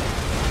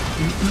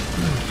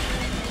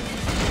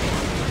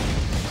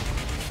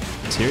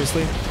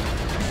 Seriously?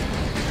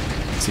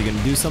 Is he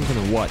gonna do something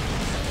or what?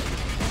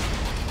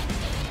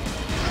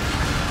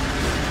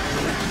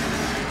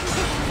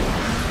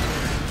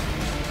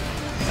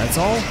 That's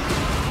all?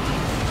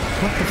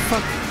 What the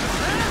fuck?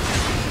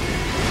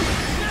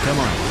 Come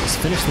on, just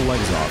finish the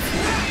legs off.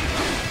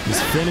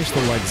 Just finish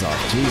the legs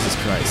off. Jesus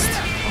Christ.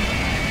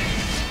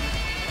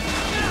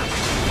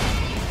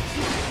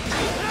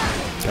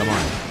 Come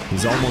on,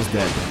 he's almost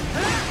dead.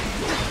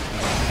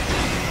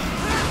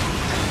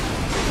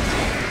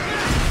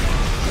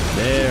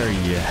 There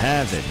you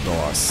have it,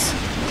 boss.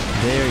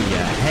 There you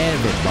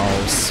have it,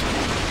 boss.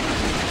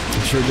 I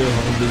sure do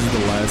hope this is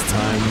the last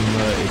time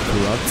it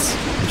corrupts.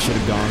 I should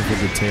have gone for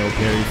the tail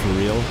parry for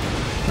real.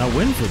 I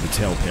went for the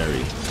tail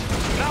parry.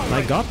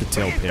 I got the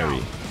tail parry.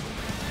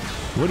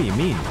 What do you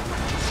mean?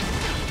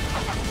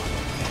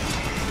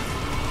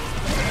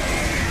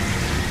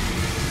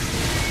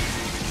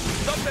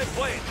 Stop that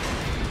plane.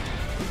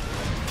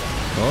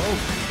 Oh,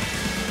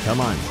 come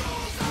on.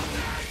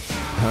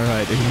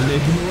 Alright,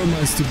 ignore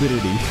my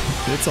stupidity.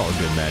 It's all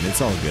good, man.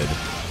 It's all good.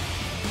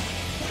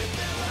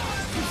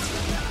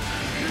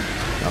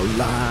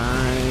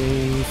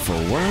 Alive for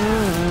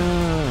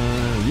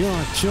one,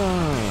 your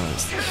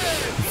trust.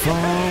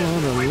 Follow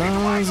the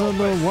lines of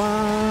the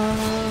wild.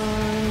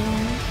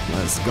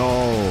 Let's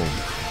go.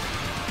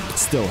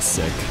 Still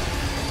sick.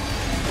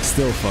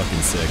 Still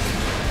fucking sick.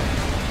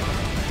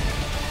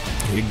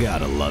 You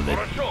gotta love it.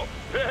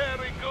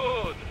 Very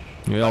good.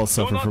 We all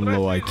suffer from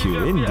low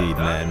IQ. Indeed,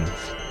 man.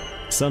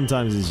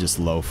 Sometimes it's just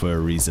low for a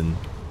reason.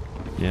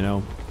 You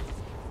know?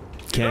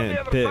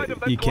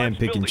 You can't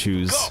pick and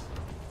choose.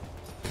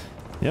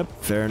 Yep,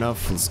 fair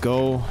enough. Let's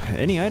go.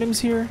 Any items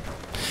here?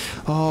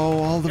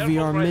 Oh, all the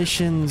VR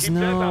missions.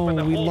 No,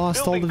 we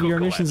lost all the VR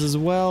missions as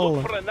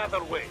well.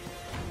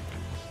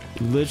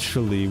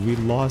 Literally, we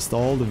lost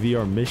all the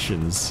VR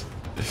missions.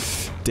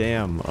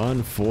 Damn,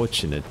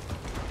 unfortunate.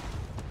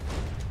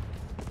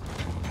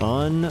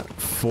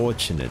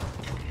 Unfortunate.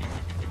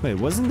 Wait,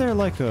 wasn't there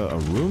like a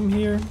room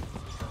here?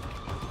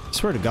 I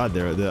swear to God,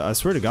 I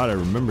swear to God, I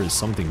remember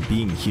something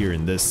being here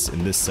in this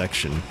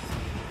section.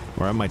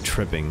 Or am I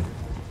tripping?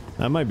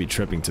 I might be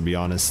tripping, to be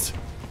honest.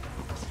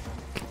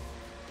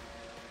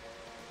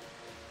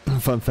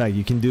 Fun fact,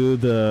 you can do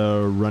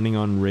the running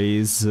on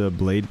Ray's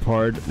blade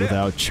part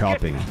without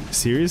chopping.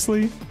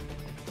 Seriously?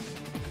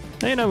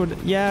 You know,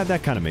 yeah,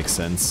 that kind of makes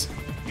sense.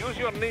 Use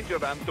your ninja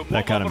ram to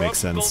That kind of makes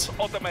sense.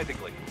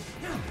 Automatically.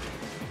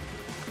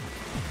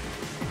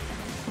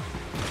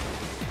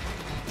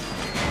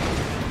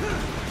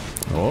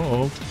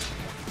 Uh-oh.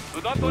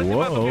 Do not let them out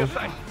of your Whoa.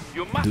 sight.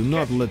 You must Do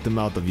not catch let them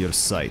out of your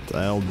sight.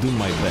 I'll do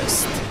my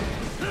best.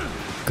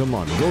 Come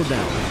on, go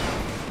down.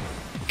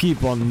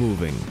 Keep on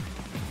moving.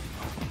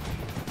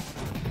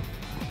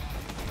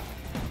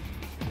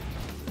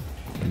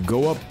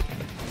 Go up.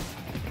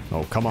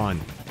 Oh, come on.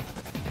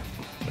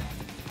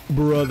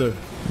 Brother,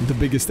 the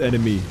biggest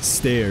enemy,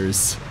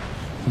 stairs.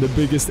 The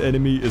biggest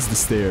enemy is the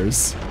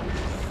stairs.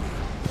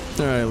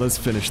 Alright, let's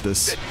finish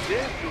this.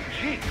 Dare you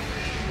cheat?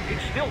 It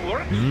still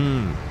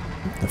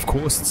works? Of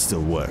course it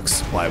still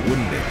works. Why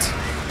wouldn't it?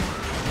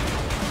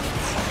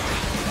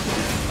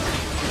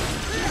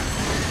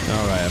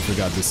 Alright, I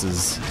forgot this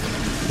is...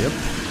 Yep.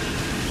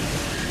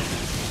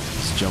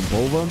 Let's jump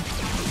over.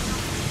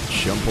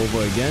 Jump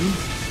over again.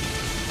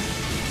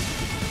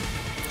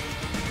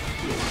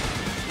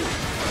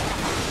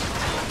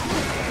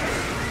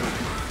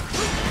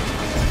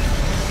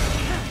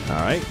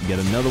 Alright, get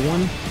another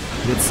one.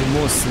 Get some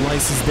more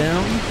slices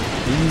down.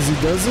 Easy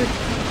does it.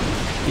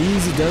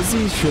 Easy does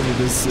it.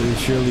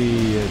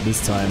 Surely this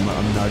time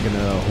I'm not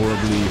gonna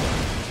horribly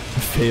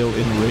fail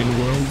in Rain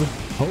World.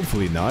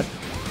 Hopefully not.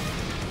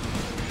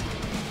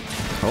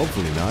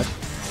 Hopefully not.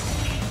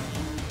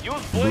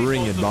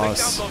 Bring it,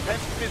 boss.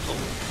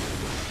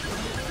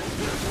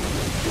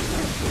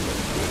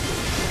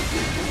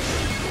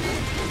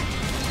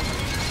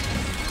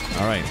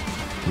 Alright,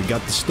 we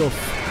got the stuff.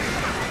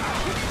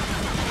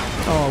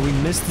 Oh, we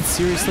missed it,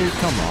 seriously?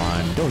 Come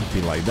on, don't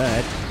be like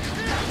that.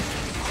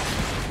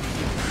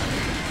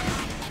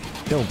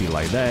 Don't be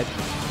like that.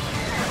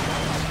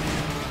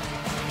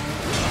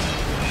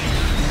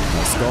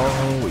 Let's go.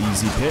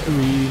 Easy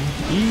parry.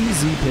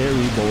 Easy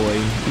parry, boy.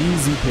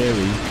 Easy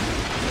parry.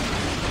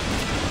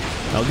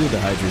 I'll do the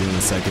hydrate in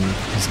a second.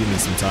 Just give me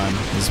some time.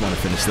 I just want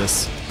to finish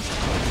this.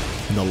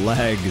 And the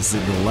lag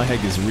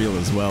is real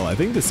as well. I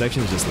think this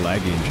section is just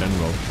laggy in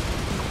general.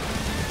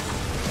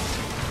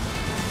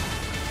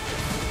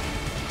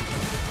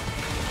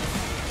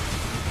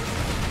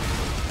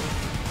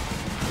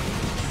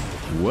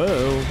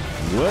 Whoa,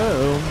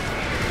 whoa.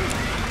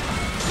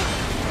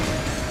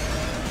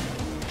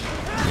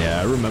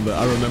 Yeah, I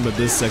remember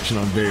this section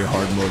on very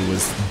hard mode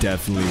was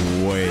definitely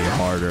way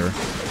harder.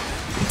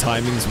 The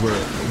timings were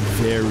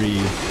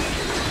very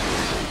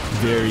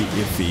very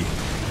iffy.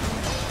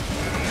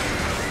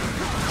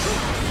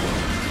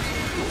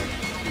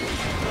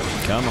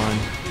 Come on.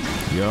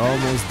 You're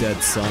almost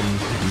dead, son.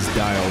 Just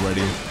die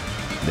already.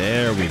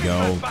 There we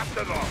go.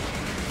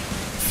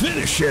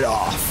 Finish it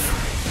off.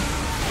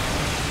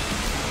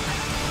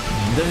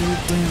 Dun,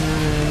 dun,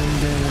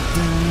 dun,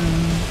 dun.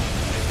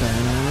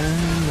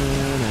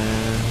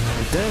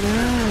 Dun,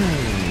 dun.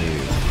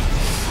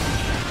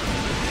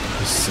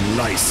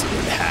 Slice it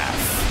in half.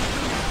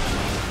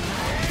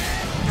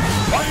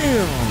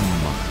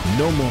 Bam!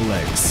 No more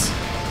legs.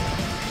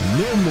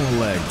 No more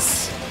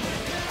legs.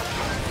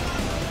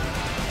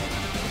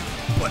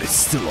 But it's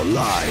still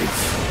alive.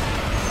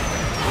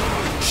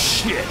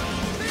 Shit.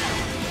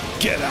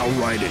 Get out,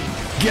 Raiden.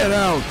 Get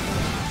out.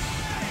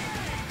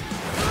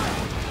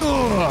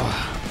 Ugh.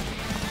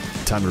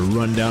 Time to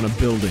run down a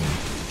building.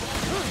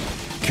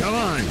 Come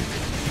on.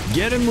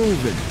 Get it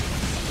moving.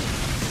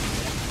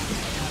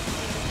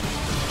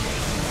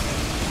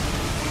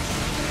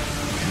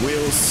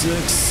 We'll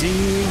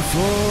succeed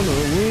for the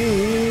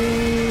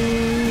win.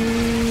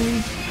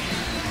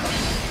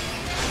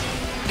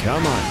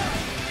 Come on.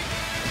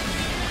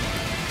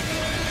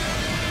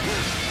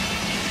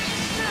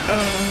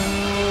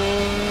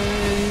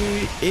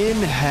 In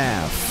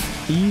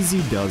half.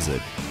 Easy does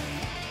it.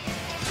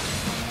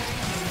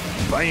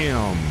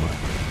 Bam.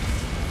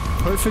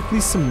 Perfectly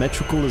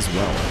symmetrical as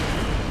well.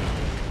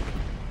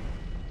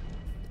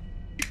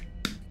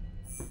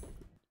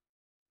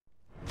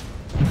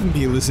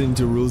 Me listening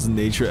to Rules of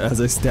Nature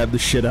as I stab the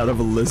shit out of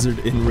a lizard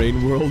in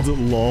Rain World.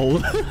 Lol.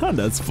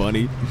 That's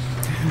funny.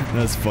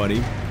 That's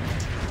funny.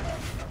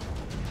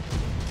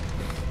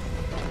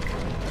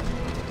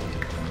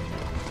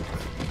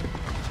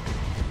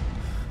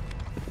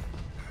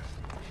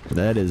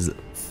 That is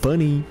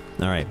funny.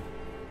 Alright.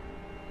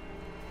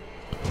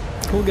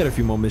 We'll get a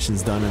few more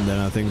missions done and then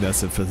I think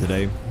that's it for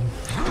today.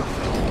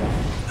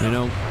 You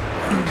know?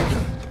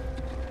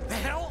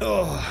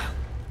 Oh,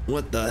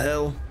 what the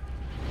hell?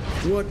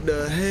 What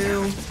the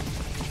hell?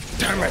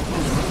 Damn it!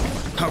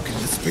 How can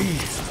this be?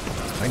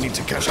 I need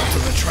to catch up to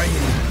the train.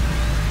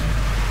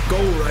 Go,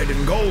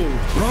 Raiden, go!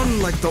 Run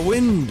like the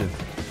wind!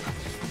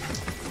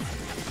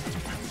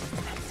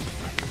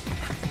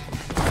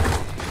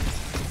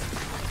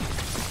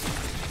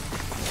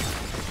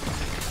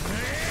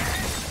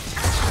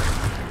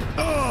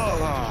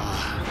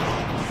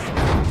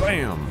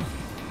 Bam!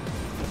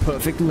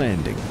 Perfect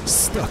landing.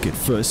 Stuck it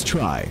first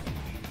try.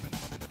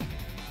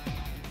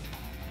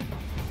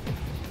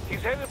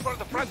 He's headed for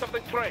the front of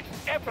the train.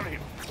 After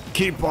him.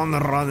 Keep on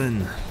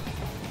running.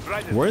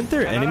 Raiden, Weren't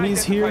there an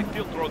enemies here?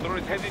 unidentified field roader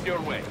is headed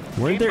your way.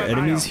 Weren't Keep there an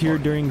eye enemies out here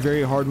for during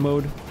very hard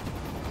mode?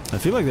 I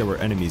feel like there were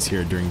enemies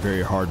here during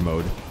very hard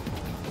mode.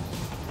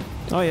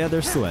 Oh yeah,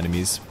 there's still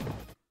enemies.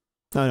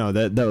 Oh no,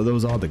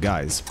 those are the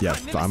guys. Yeah,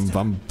 I'm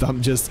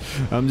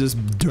just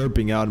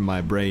derping out in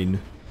my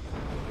brain.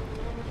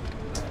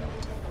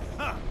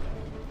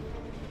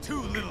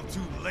 Too little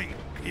too late,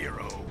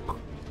 hero.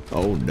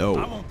 Oh I no.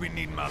 won't be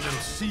needing my little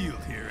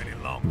shield here any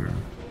longer.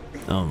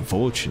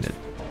 Unfortunate.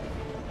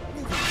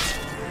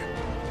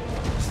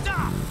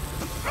 Stop!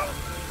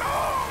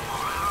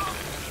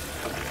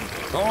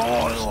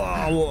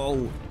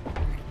 Oh,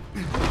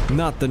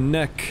 not the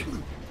neck.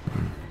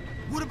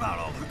 What about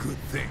all the good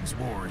things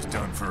war has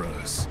done for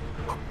us?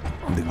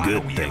 The Why good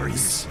don't we ever hear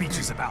things.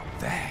 speeches about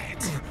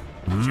that?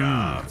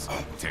 Jobs,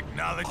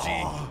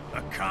 technology,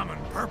 a common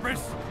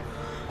purpose?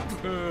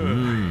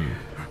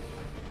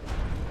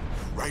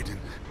 Raiden,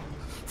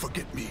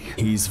 forget me.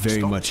 He's very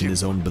Stop much in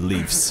his own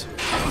beliefs.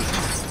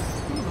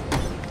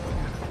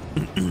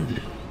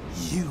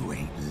 You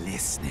ain't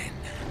listening.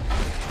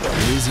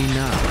 Is he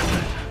now?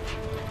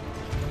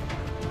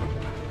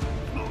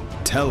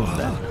 Tell him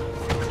then.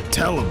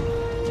 Tell him.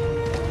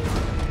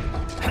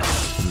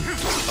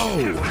 Oh,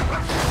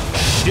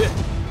 shit.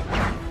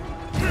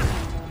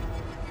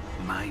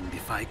 Mind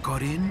if I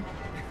got in?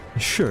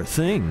 Sure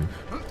thing.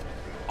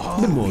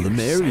 The more the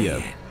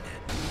merrier.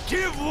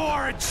 Give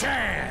war a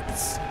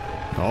chance!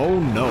 Oh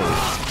no.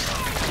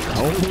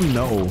 Oh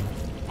no.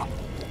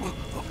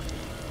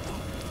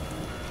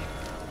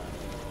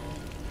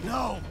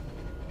 No!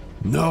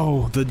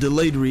 No, the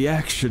delayed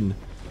reaction.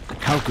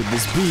 How could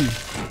this be?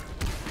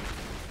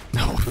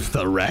 Oh,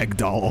 the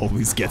ragdoll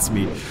always gets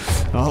me.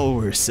 All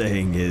we're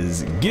saying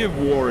is, give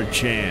war a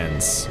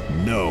chance.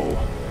 No.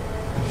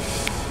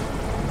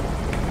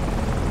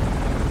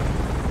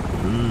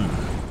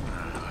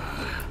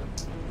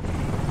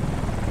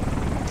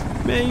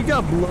 Man, you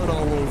got blood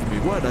all over me.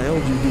 Why the hell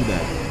did you do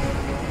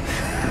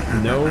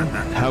that? No?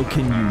 How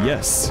can you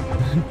yes?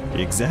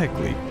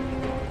 Exactly.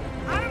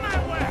 Out of my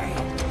way!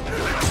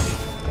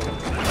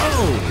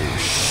 Oh,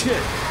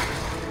 shit.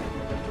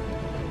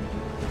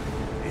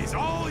 He's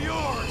all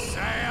yours,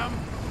 Sam!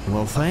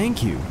 Well,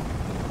 thank you.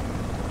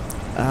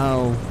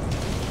 I'll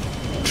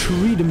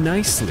treat him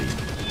nicely.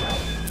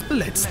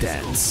 Let's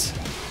dance.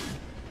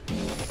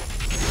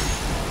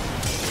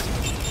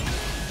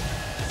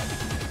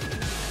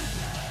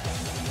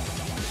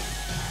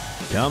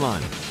 Come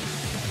on.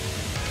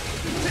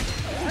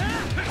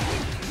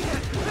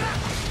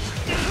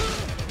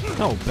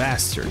 Oh,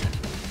 bastard.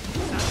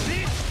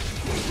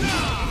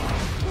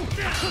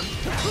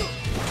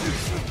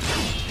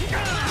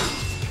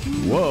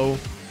 Whoa.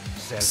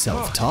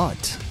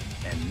 Self-taught.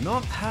 And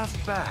not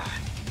half bad.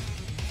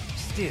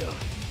 Still.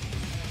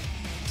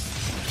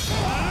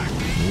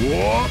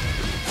 Whoa.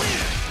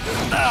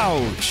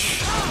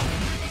 Ouch.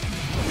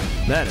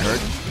 That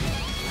hurt.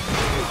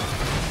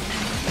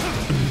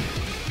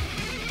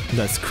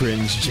 That's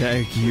cringe,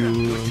 Jack.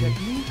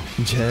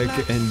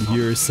 Jack, and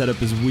your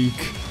setup is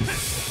weak.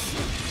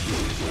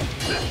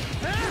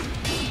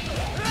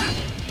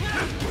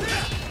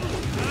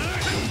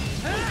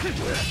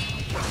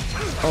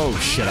 Oh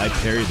shit, I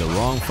parried the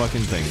wrong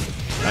fucking thing.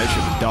 I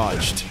should have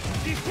dodged.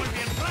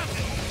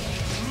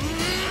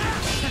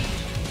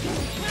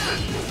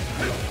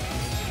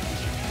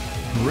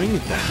 Bring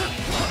it then.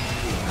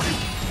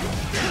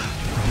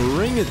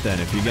 Bring it then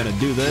if you're gonna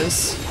do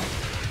this.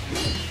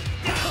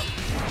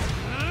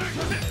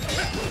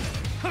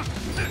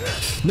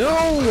 No,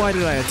 why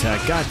did I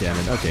attack? God damn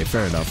it. Okay,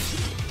 fair enough.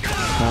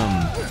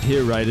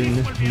 Here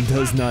Raiden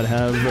does not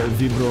have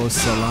Vibro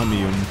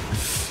Salamium.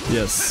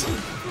 Yes.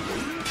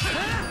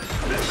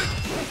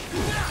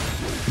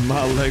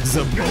 My legs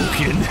are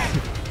broken.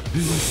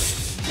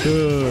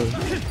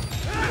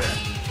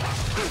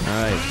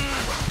 Alright.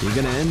 You're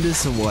gonna end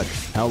this or what?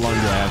 How long do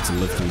I have to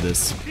live through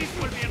this?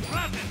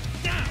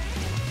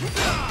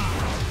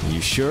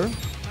 You sure?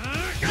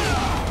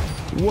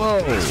 Whoa!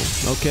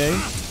 Okay.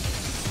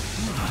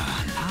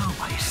 Now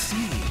I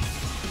see.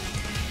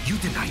 You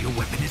deny your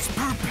weapon its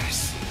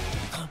purpose.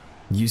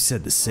 You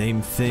said the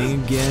same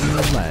thing again.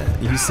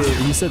 You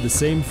said the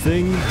same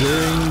thing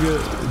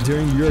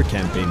during your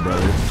campaign,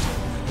 brother.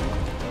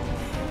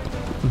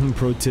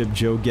 Pro tip,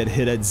 Joe: get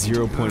hit at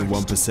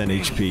 0.1%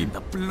 HP.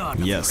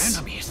 Yes.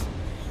 Enemies,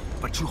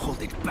 but you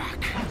hold it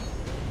back.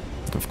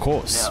 Of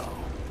course. No.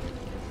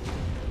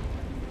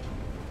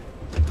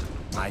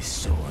 My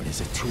sword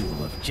is a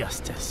tool of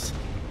justice.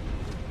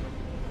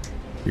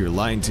 You're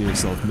lying to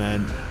yourself,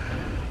 man.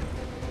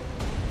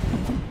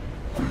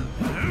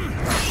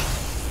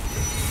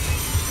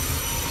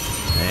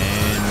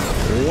 And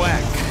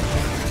whack.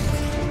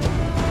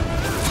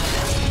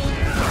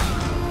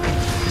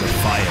 The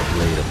fire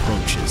blade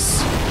approaches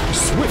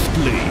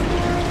swiftly.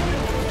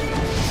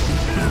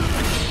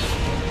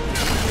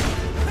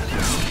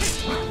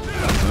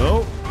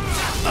 Oh.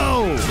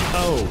 Oh.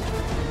 Oh.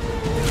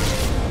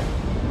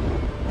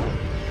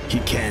 He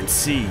can't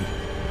see.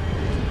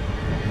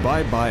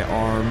 Bye-bye,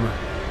 arm.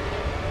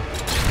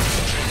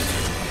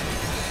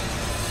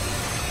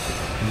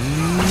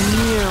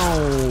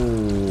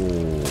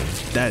 No.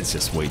 That's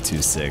just way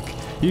too sick.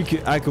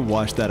 I could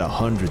watch that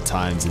 100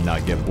 times and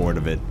not get bored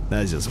of it.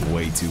 That's just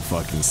way too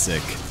fucking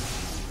sick.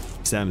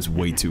 Sam's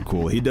way too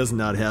cool. He does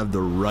not have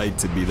the right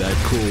to be that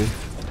cool.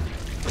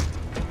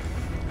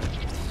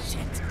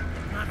 Shit,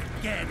 not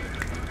again.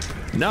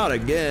 Not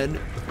again.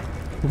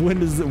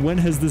 When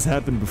has this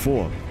happened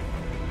before?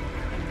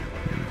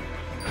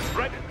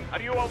 Raiden,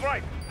 are you all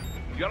right?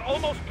 You're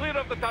almost clear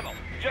of the tunnel.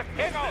 Just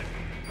hang on.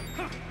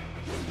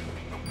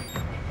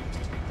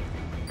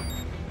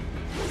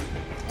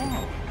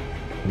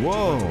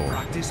 Whoa.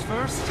 Practice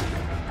first.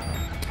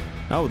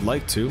 I would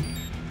like to.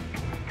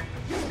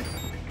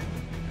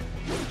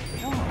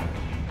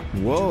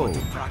 Whoa.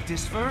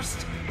 Practice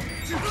first.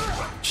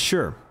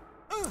 Sure.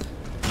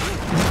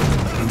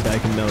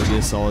 Back in Metal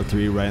Gear Solid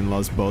 3, Raiden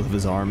lost both of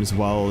his arms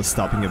while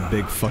stopping a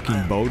big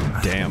fucking boat.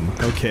 Damn.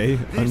 Okay,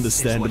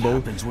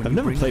 understandable. I've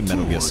never played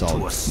Metal Gear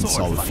Solid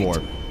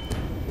 4.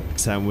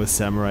 Sam with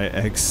Samurai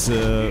X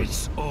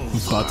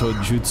Bato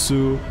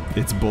Jutsu.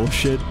 It's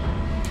bullshit.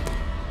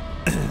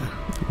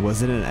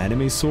 Was it an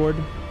anime sword?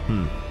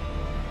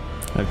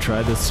 I've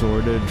tried the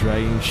sword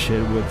dragging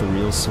shit with the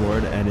real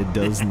sword and it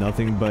does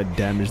nothing but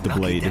damage the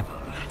blade.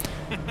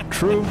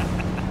 True.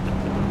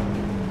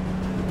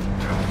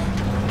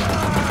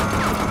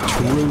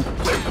 True.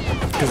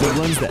 Because it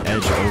runs the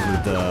edge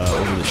over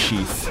the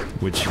sheath,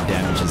 which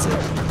damages it.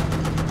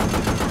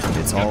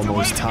 It's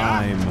almost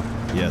time.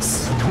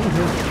 Yes.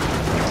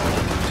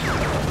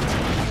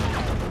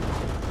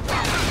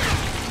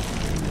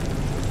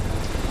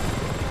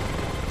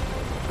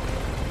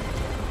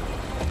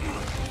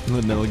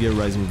 The Metal Gear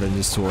Rising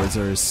Revenge swords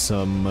are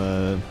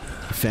some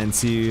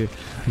fancy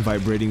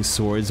vibrating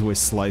swords which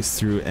slice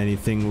through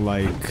anything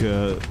like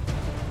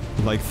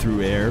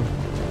through air.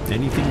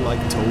 Anything like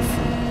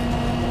tofu.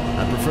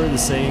 I prefer the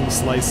saying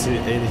slice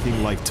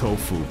anything like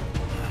tofu.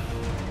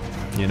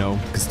 You know,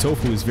 because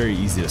tofu is very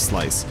easy to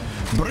slice.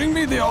 Bring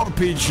me the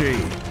RPG!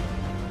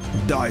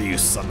 Die, you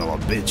son of a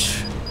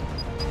bitch.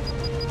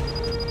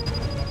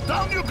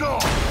 Down you go!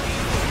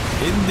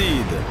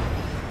 Indeed.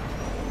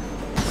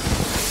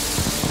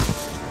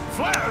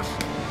 Flares!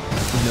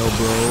 No,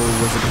 bro,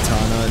 was a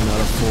katana, not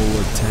a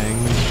full tang.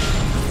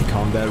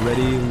 Combat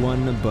ready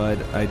one, but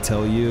I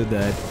tell you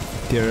that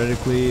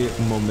theoretically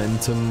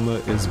momentum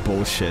is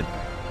bullshit.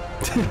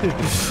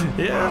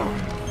 Yeah.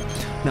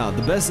 Now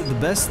the best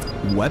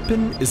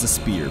weapon is a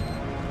spear.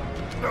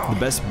 The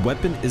best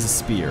weapon is a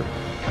spear.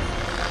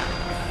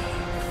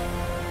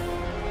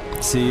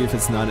 See, if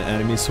it's not an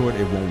enemy sword,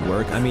 it won't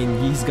work. I mean,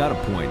 he's got a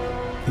point.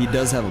 He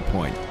does have a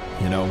point,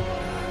 you know?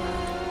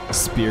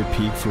 Spear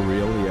peak for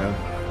real, yeah.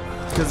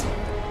 Because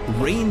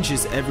range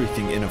is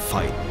everything in a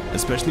fight,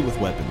 especially with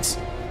weapons.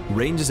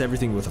 Range is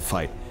everything with a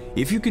fight.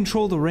 If you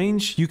control the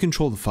range, you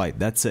control the fight.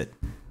 That's it.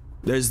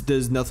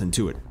 There's nothing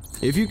to it.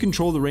 If you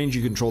control the range,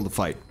 you control the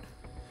fight.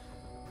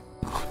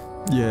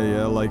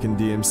 Yeah, like in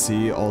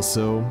DMC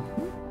also.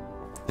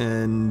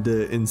 And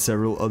in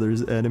several other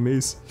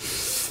animes.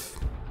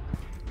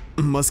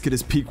 Musket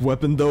is peak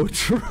weapon though,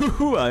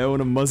 true. I own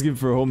a musket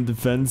for home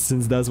defense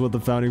since that's what the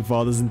founding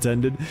fathers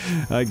intended.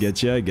 I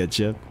get you, I get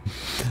you.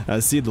 I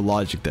see the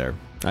logic there.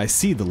 I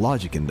see the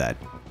logic in that.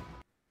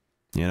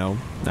 You know,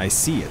 I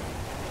see it.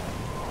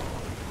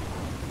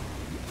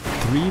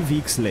 3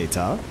 weeks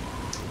later.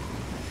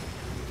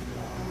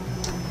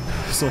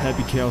 So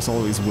happy chaos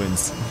always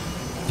wins.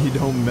 You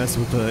don't mess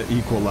with the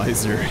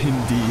equalizer,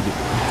 indeed.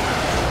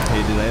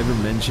 Hey, did I ever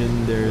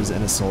mention there's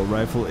an assault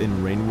rifle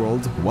in Rain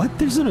World? What?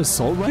 There's an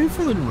assault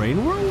rifle in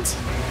Rain World?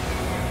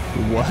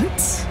 What?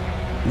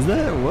 Is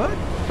that what?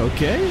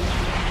 Okay.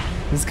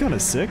 It's kind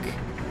of sick.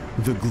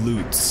 The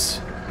glutes.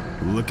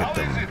 Look at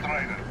them.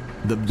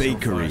 The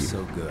bakery.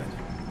 So good.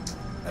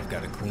 I've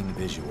got a clean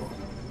visual.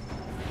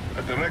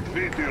 A direct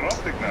feed to your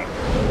optic now.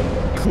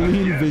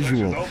 Clean Yes, I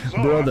visual. should hope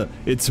so, Brother, huh?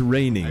 it's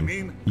raining. I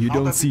mean, You how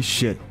don't does see it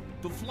shit.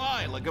 To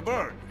fly like a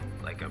bird.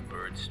 Like a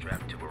bird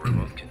strapped to a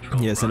remote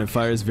control. Yes, and it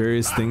fires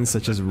various things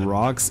such as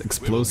rocks,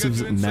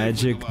 explosives, you inside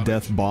magic, with the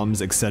death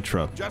bombs,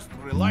 etc. Just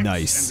relax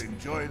Nice. and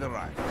enjoy the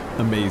ride.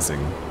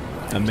 Amazing.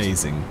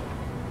 Amazing.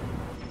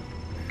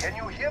 Can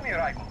you hear me,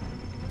 Raiden?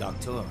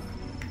 Doctor.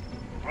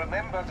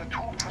 Remember the 2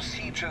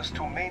 procedures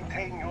to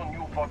maintain your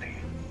new body.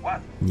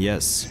 1.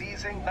 Yes.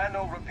 Seizing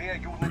nano repair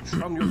units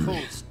from your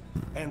foes.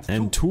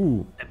 And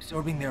 2.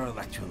 Absorbing their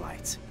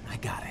electrolytes. I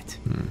got it.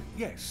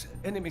 Yes,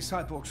 enemy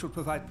cyborgs should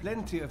provide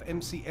plenty of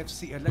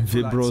MCFC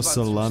electrolytes Vibrosalamium once you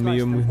slice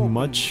them open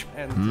much.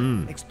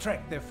 and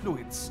extract their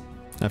fluids.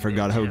 I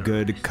forgot how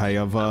good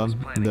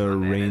Kayava, the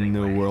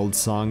Rain World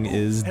song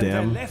is. And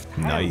their Damn. left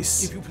hand,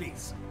 Nice. if you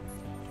please.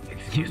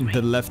 Excuse me.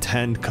 The left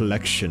hand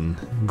collection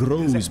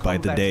grows Is by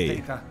the combat day.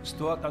 Data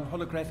stored on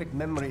holographic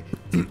memory,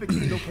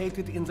 typically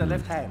located in the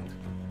left hand.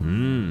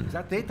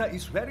 That data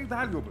is very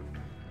valuable.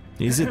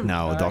 Is it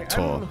now, I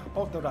Doctor? am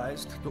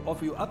authorized to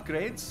offer you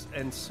upgrades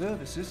and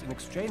services in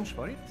exchange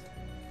for it.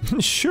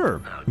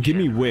 Sure. Give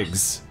me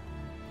wigs.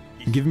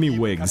 Give me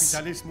wigs.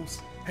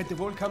 Kapitalismus. Had the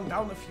world come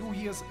down a few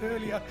years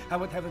earlier, I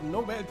would have a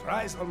Nobel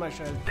Prize on my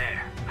shelf.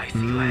 There, I see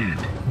land.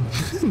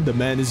 The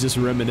man is just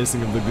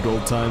reminiscing of the good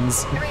old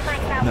times.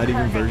 Not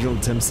even Virgil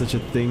attempts such a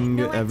thing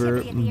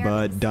ever,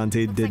 but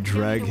Dante did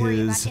drag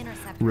his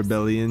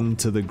rebellion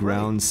to the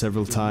ground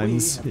several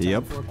times.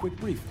 Yep. For a quick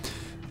brief.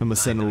 I'm gonna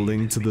send a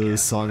link to the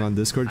song on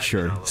Discord.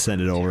 Sure,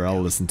 send it over.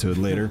 I'll listen to it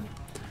later.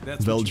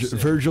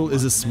 Virgil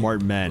is a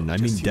smart man. I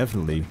mean,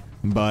 definitely.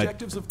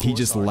 But he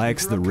just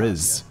lacks the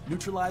riz.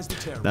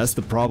 That's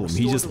the problem.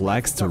 He just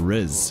lacks the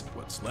riz.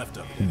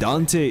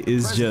 Dante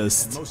is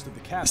just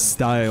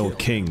style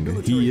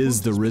king. He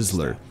is the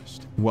Rizzler.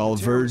 While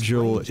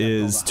Virgil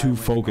is too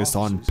focused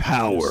on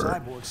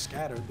power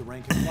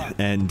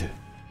and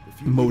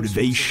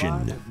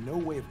motivation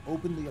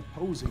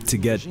to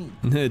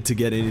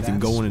get anything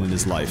going in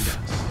his life.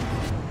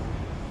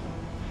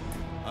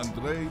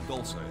 Andrei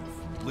Dolcev,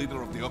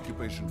 leader of the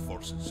occupation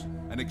forces,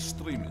 an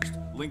extremist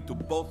linked to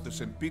both the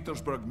St.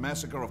 Petersburg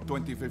massacre of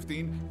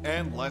 2015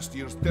 and last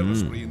year's terror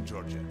spree in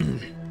Georgia.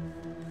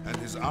 And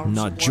his arms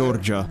Not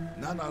Georgia.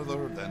 none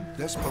other than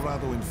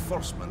Desperado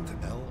Enforcement,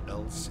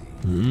 LLC.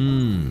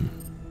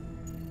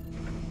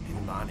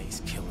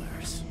 Imani's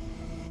killers.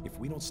 If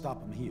we don't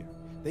stop them here,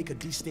 they could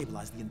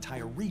destabilize the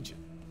entire region.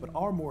 But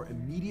our more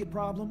immediate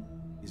problem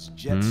is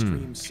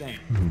Jetstream Sam.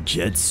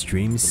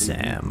 Jetstream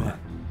Sam.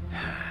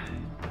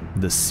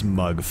 The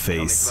smug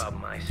face.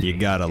 Problem I see You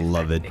gotta is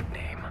love that it.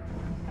 nickname.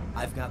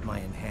 I've got my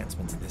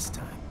enhancements this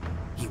time.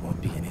 He won't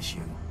be an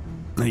issue.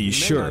 Are you He may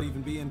sure? not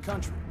even be in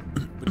country,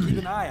 but keep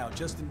an eye out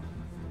just in...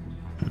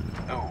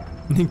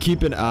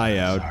 Keep an eye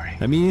out.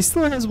 I mean, he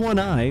still has one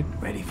eye.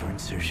 Ready for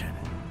insertion.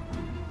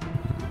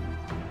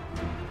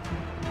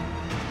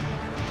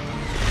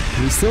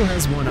 He still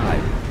has one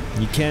eye.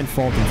 You can't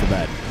fault him for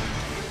that.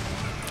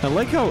 I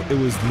like how it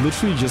was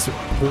literally just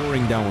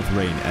pouring down with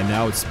rain, and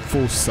now it's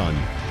full sun.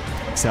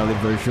 Sadly,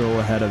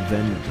 Virgil had a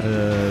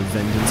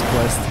vengeance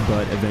quest,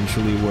 but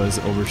eventually was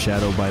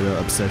overshadowed by the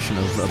obsession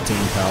of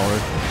obtaining power.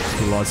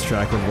 He lost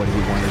track of what he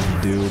wanted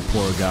to do,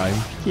 poor guy.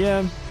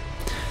 Yeah.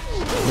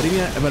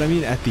 But I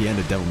mean, at the end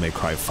of Devil May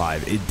Cry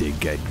 5, it did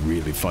get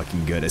really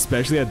fucking good.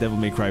 Especially at Devil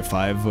May Cry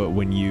 5,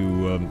 when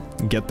you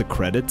get the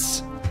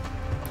credits,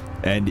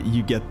 and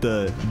you get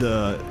the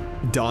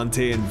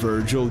Dante and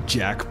Virgil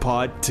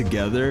jackpot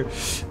together.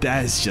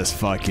 That is just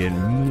fucking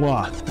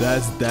mwah.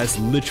 That's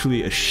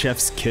literally a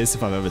chef's kiss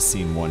if I've ever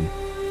seen one.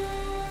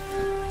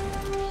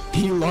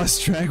 He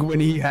lost track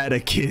when he had a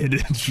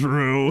kid.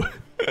 True.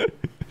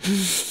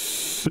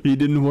 He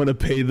didn't want to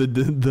pay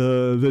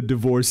the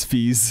divorce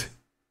fees.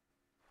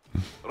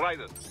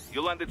 Ryder,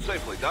 you landed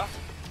safely, huh?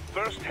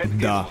 First, head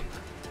Duh. inland.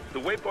 The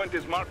waypoint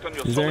is marked on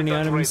your Is there any Solitas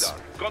items? radar.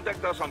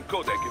 Contact us on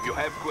Codec if you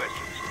have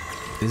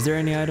questions. Is there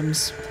any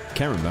items?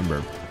 Can't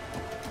remember.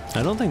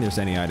 I don't think there's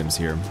any items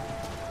here.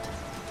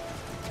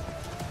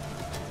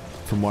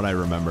 From what I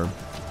remember.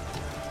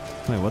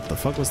 Wait, what the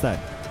fuck was that?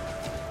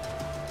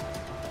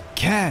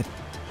 Cat!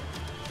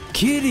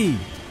 Kitty!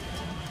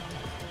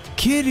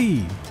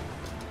 Kitty!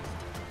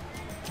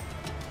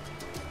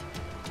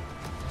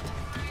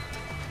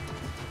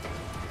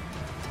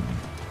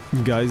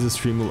 Guys, the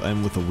stream will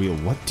end with a wheel.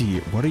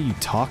 What are you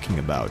talking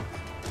about?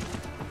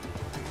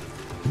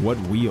 What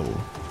wheel?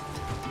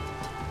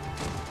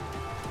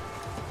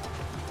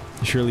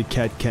 Surely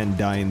Cat can't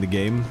die in the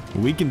game.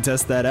 We can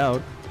test that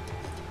out.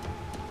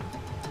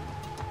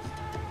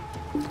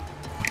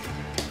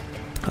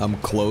 I'm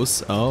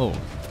close. Oh.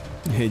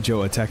 Hey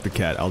Joe, attack the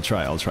cat. I'll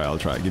try.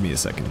 Give me a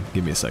second.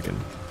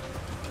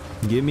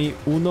 Give me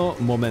uno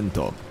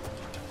momento.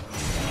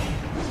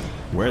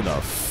 Where the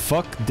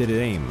fuck did it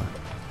aim?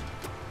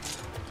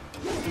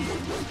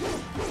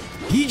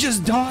 He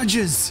just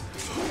dodges!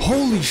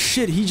 Holy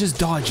shit, he just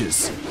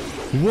dodges.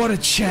 What a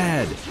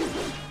Chad.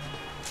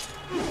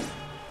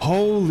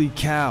 Holy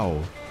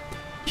cow.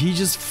 He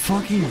just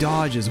fucking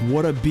dodges.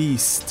 What a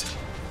beast.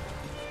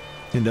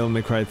 In Devil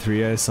May Cry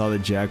 3, I saw the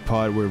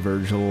jackpot where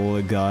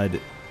Virgil got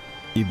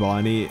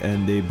Ibani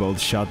and they both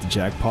shot the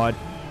jackpot.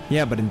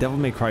 Yeah, but in Devil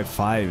May Cry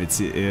 5,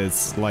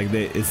 it's like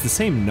it's the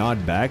same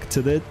nod back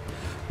to it,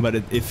 but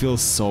it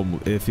feels so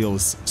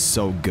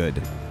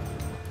good.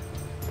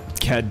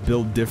 Cat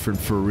built different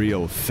for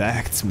real.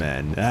 Facts,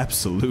 man.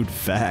 Absolute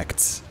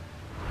facts.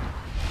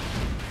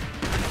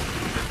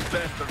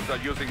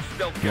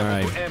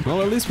 Alright,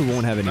 well at least we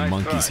won't have any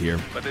monkeys here.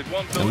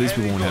 At least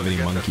we won't have any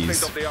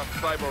monkeys. Throw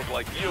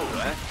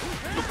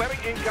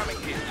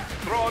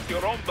out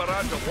your own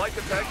barrage of light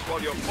attacks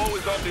while your foe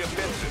is on the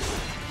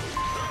offensive.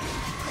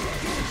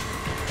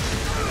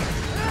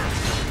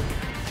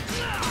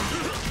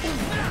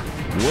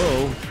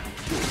 Whoa.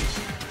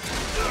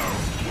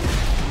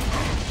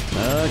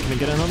 Can I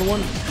get another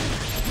one?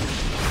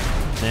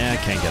 Nah, I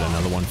can't get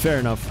another one. Fair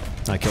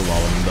enough. I killed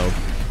all of them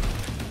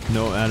though.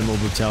 No animal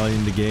brutality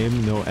in the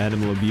game, no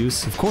animal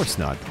abuse. Of course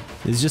not.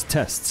 It's just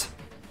tests.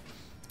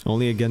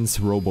 Only against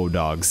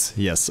robo-dogs.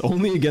 Yes,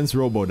 only against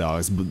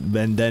robo-dogs,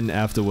 and then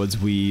afterwards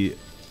we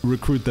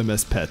recruit them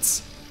as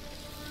pets.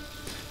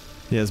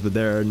 Yes, but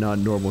they're not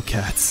normal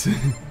cats.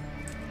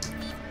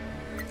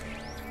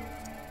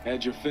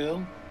 Had your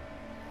fill?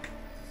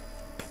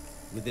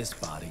 With this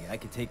body, I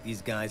could take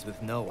these guys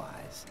with no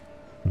eyes.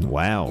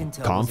 Wow,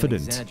 Intel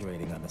confident. wasn't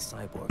exaggerating on the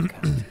cyborg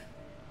count.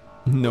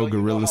 No Well, you know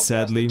gorilla, how fast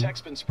sadly. the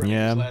tech's been spreading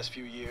Yeah. these last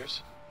few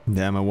years.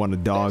 Damn, I want a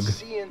dog. That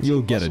CNC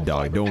You'll get a muscle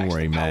dog, fiber don't packs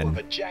worry, the power of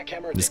man. a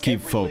jackhammer Just to keep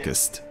every limb.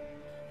 focused.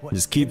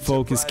 Just keep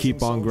focused,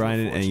 keep on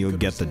grinding, and you'll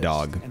get the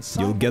dog.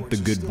 You'll get the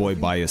good boy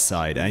by your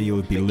side, and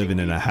you'll be living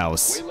in a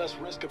house. Way less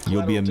risk of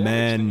You'll be a collateral damage than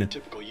man your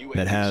typical UAV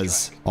that has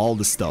strike. all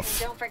the stuff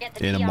Don't forget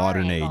the in a PR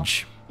modern angle.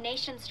 age.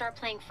 Nations start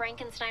playing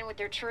Frankenstein with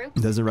their troops.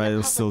 Doesn't the Riley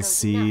public still goes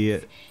see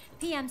nuts.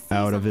 PMCs,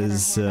 out on of the other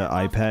his hand, are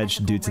eye off patch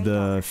ethical due to the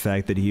radar.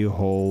 fact that he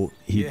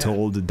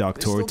told the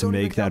doctor to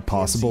make that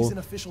possible?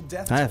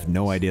 I have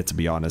no idea, to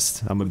be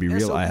honest. I'm gonna be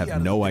real, I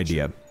have no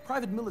idea.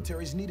 Private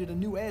militaries needed a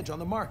new edge on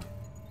the market.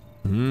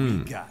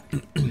 Hmm. We got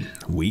it.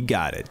 We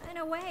got it. In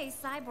a way,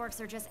 cyborgs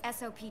are just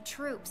SOP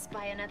troops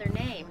by another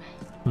name.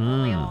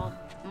 Only all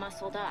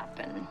muscled up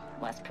and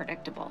less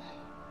predictable.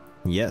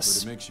 But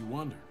Yes. it makes you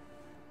wonder,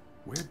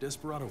 where'd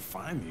Desperado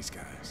find these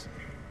guys?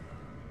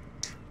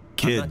 I'm not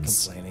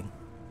Kids. complaining.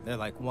 They're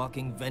like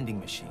walking vending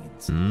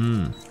machines.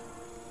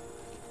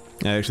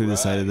 I actually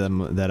decided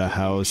that a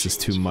house is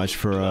too much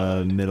for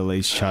a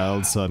middle-aged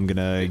child, so I'm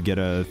gonna get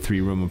a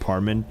 3-room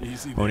apartment.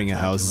 Owning a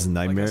house is a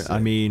nightmare. I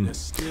mean,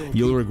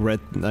 you'll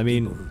regret. I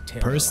mean,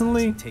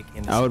 personally,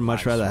 I would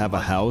much rather have a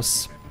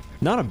house.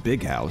 Not a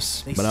big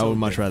house, They but I would sold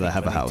much their rather thing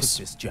have a when they took house.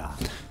 this job.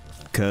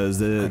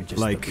 Cause I'm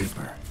just like, the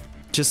reaper.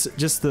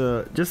 just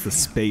the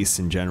space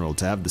in general,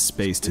 to have the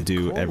space to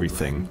do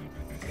everything.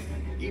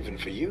 Even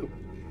for you.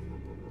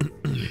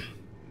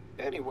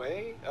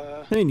 Anyway,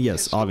 I mean,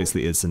 yes,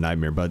 obviously it's a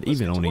nightmare, but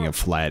even owning a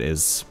flat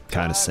is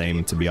kind of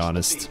same, to be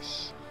honest.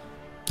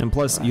 And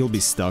plus, you'll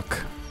be stuck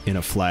in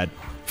a flat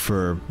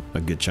for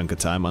a good chunk of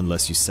time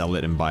unless you sell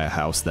it and buy a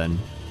house then.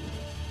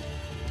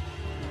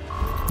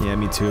 Yeah,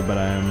 me too, but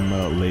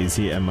I'm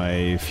lazy and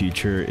my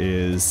future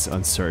is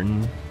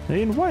uncertain. I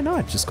mean, why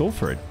not? Just go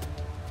for it.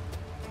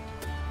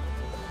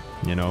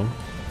 You know?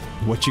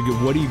 What do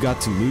you got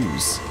to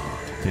lose?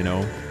 You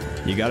know?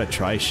 You gotta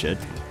try shit.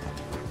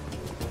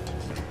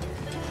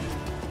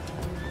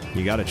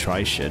 You gotta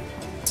try shit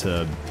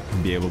to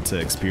be able to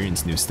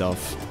experience new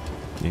stuff.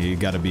 You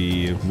gotta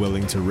be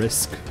willing to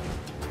risk.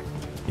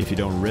 If you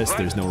don't risk,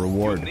 there's no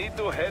reward. You need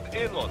to head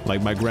inland.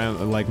 Like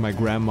my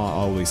grandma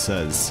always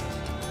says.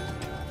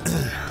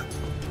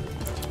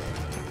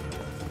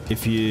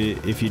 if you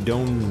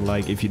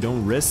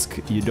don't risk,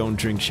 you don't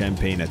drink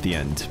champagne at the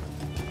end.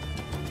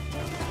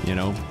 You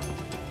know?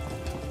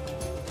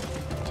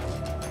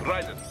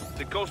 Raiden,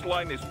 the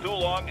coastline is too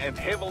long and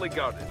heavily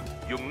guarded.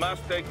 You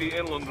must take the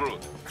inland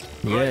route.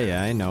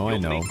 Yeah, I know. I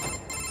know.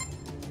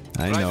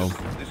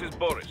 This is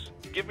Boris.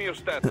 Give me your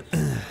status.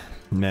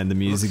 Man, the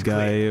music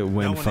guy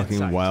went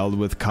fucking wild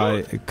with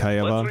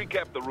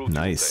Kayava.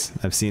 Nice.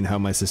 I've seen how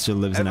my sister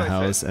lives in a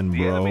house, and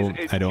bro,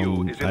 I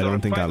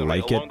don't think I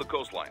like it.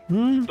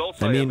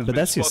 I mean, but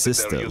that's your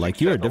sister.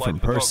 Like, you're a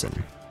different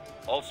person.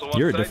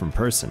 You're a different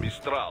person.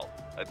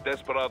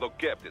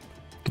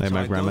 Like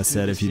my grandma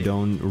said, if you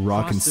don't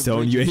rock and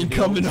stone, you ain't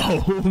coming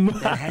home.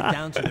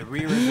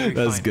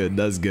 That's good.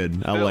 That's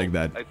good. I like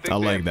that. I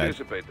like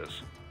that.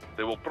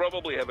 They will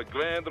probably have a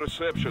grand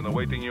reception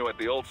awaiting you at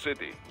the old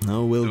city.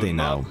 Oh, will they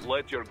now?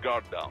 Let your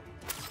guard down.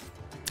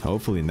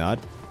 Hopefully not.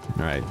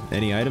 Alright,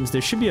 any items?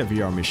 There should be a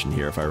VR mission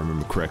here if I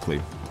remember correctly.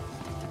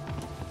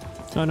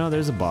 Oh no,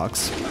 there's a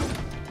box.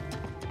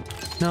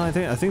 No, I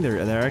think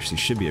there actually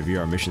should be a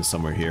VR mission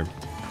somewhere here.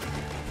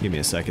 Give me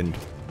a second.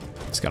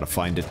 Just gotta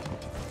find it.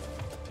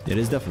 It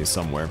is definitely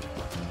somewhere.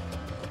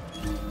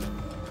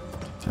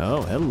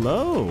 Oh,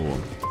 hello!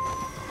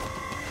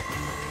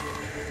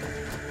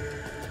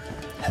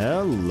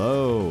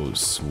 Hello,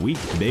 sweet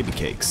baby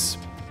cakes.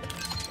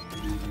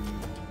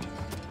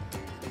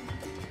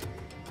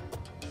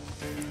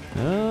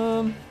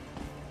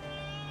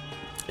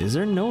 Is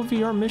there no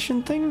VR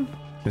mission thing?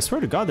 I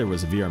swear to God there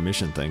was a VR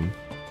mission thing.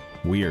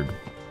 Weird.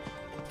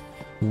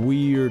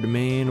 Weird,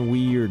 man,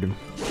 weird.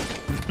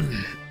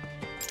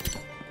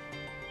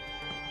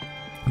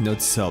 Note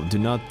to self, do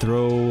not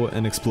throw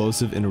an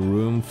explosive in a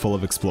room full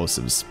of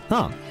explosives.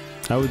 Huh.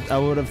 I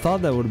would have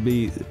thought that would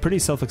be pretty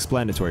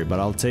self-explanatory, but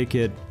I'll take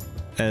it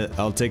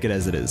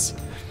as it is.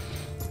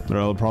 But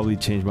I'll probably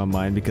change my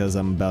mind because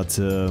I'm about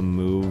to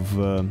move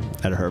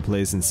at her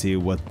place and see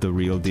what the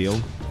real deal.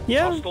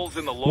 Yeah,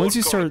 once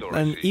you start,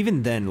 and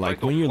even then,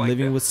 like when you're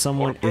living with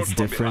someone, it's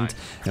different,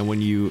 and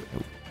when you're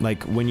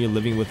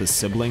living with a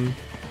sibling,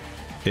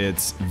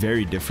 it's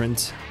very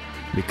different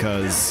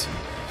because,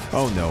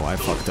 oh no, I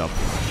fucked up.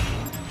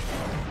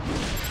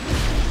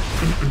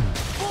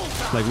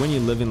 Like when you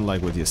live in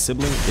with your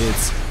sibling,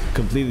 it's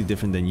completely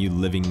different than you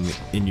living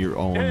in your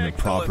own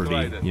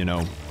property, you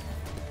know.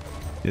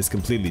 It's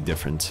completely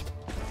different.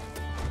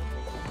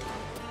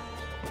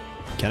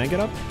 Can I get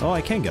up? Oh,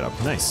 I can get up.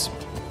 Nice.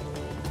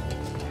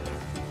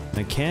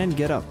 I can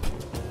get up.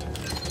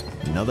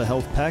 Another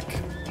health pack.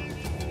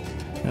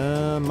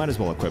 Might as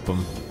well equip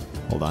them.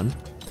 Hold on.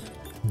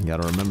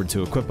 Gotta remember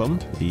to equip them.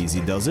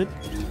 Easy does it.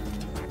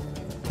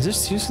 Is there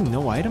seriously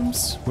no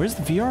items? Where's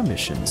the VR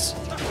missions?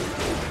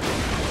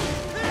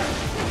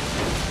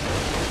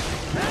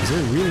 Is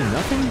there really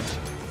nothing?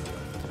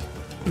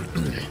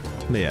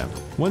 But yeah,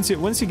 once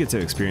you get to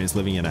experience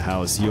living in a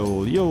house,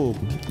 you'll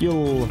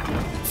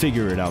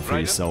figure it out for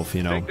yourself,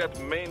 you know. Take that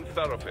main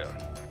thoroughfare.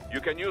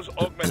 You can use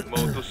augment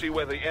mode to see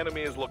where the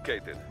enemy is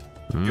located.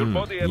 Your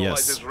body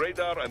analyzes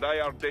radar and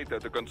IR data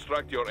to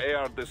construct your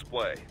AR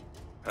display.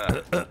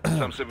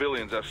 Some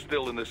civilians are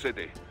still in the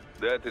city.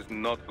 That is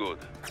not good.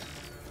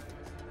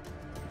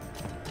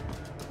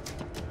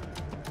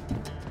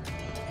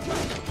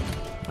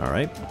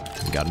 Alright,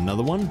 got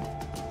another one.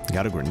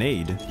 Got a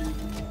grenade.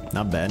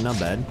 Not bad, not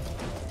bad.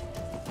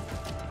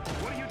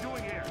 What are you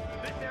doing here?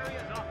 This area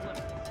is off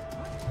limits.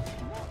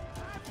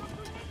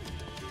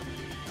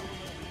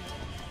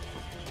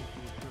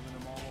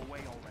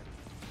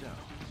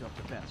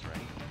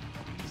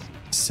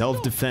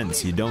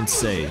 Self-defense, you don't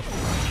say.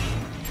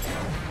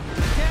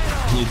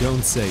 You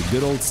don't say.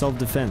 Good old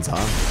self-defense,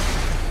 huh?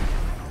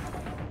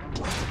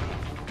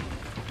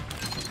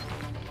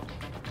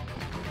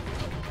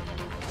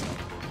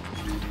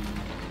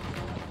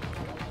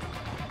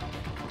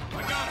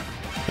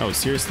 Oh,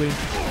 seriously?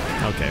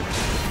 Okay.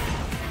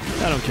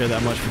 I don't care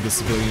that much for the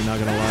civilian, not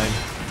gonna lie.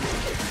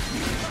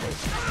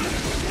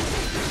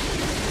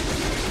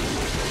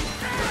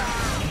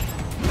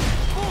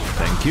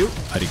 Thank you.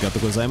 Arigato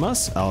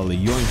gozaimasu. I'll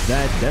yoink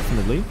that,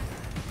 definitely.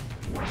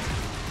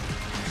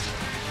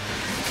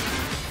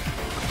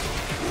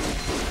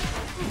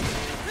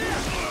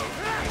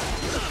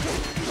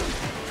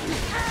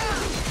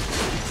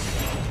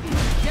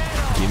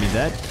 Give me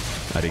that.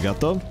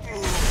 Arigato.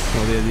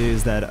 Well, the idea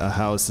is that a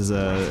house is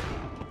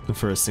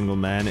for a single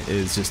man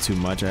is just too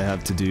much. I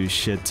have to do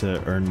shit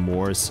to earn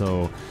more,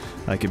 so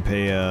I can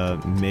pay a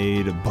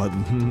maid, a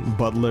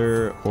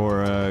butler,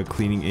 or a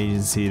cleaning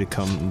agency to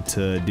come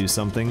to do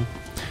something.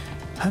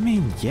 I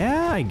mean,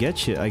 yeah, I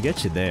get you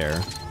there.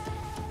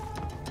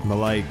 But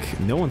like,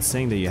 no one's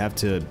saying that you have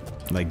to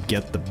like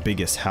get the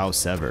biggest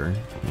house ever,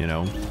 you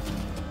know?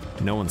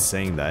 No one's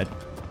saying that.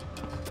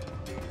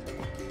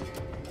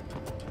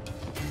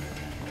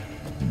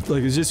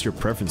 Like, it's just your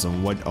preference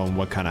on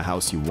what kind of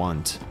house you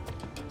want.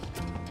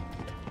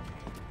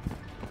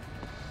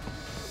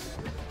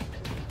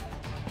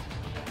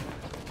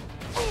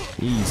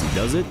 Easy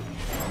does it.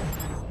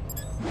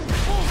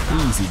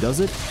 Easy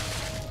does it.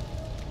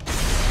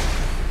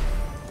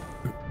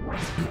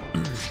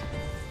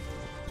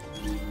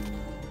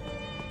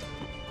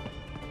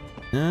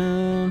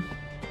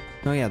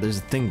 Oh yeah, there's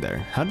a thing there.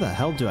 How the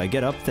hell do I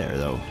get up there,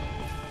 though?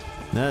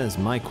 That is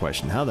my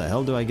question. How the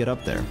hell do I get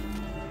up there?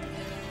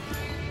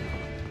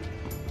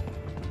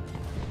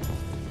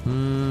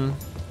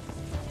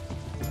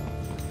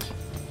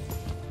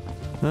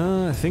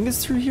 I think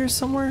it's through here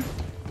somewhere.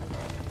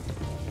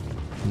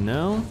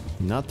 No,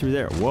 not through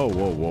there. Whoa,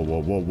 whoa, whoa,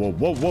 whoa, whoa, whoa,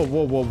 whoa, whoa,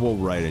 whoa, whoa, whoa,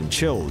 right, and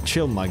chill,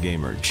 my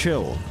gamer,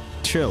 chill.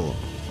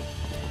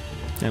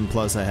 And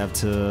plus I have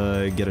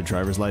to get a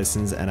driver's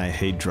license and I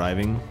hate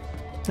driving.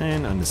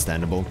 And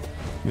understandable.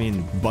 I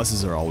mean,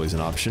 buses are always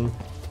an option.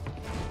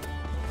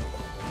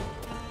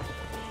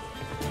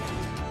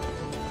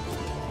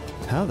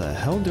 How the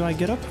hell do I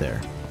get up there?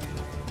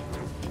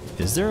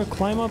 Is there a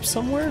climb up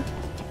somewhere?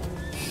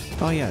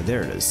 Oh yeah,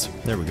 there it is.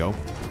 There we go.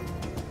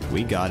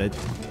 We got it.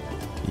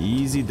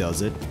 Easy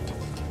does it.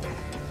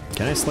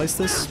 Can I slice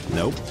this?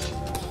 Nope.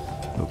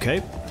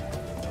 Okay.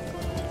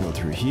 Go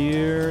through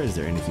here. Is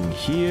there anything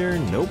here?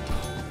 Nope.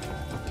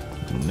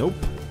 Nope.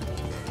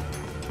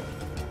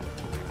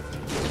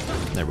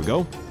 There we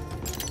go.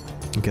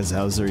 Because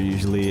houses are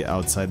usually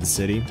outside the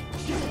city.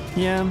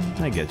 Yeah,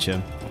 I get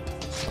you.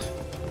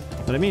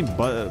 But I mean,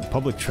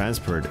 public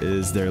transport,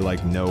 is there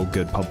like no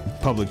good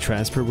public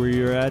transport where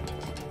you're at?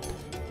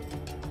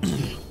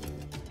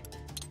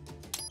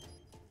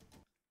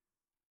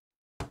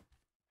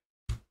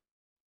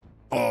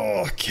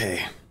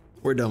 Okay,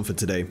 we're done for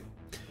today.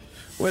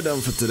 We're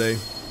done for today.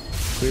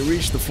 We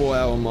reached the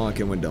 4-hour mark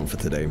and we're done for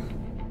today.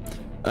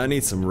 I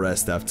need some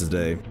rest after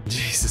today.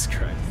 Jesus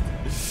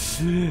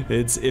Christ.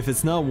 If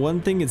it's not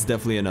one thing, it's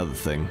definitely another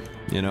thing,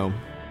 you know?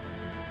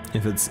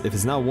 If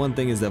it's not one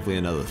thing, it's definitely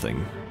another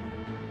thing.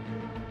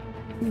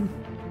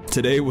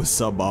 Today was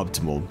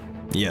suboptimal.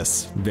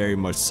 Yes, very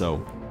much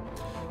so.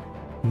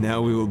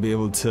 Now we will be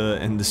able to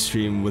end the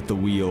stream with the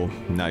wheel.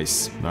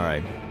 Nice.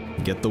 Alright.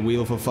 Get the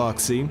wheel for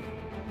Foxy.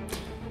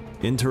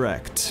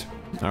 Interact.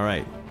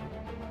 Alright.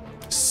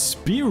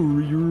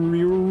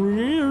 Spearing.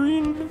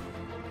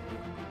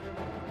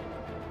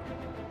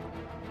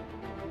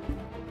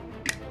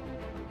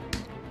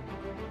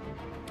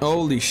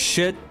 Holy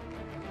shit.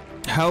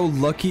 How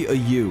lucky are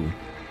you?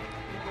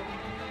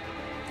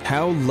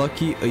 How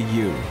lucky are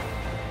you?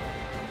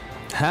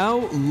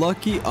 How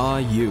lucky are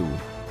you?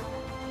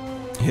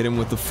 Hit him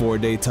with the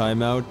 4-day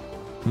timeout.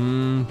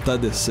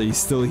 Thadis, are you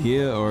still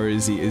here or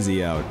is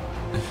he out?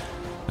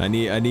 I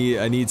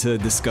need to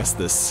discuss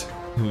this.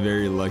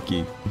 Very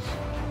lucky.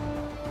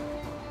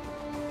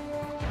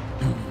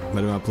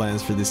 But my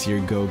plans for this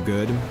year go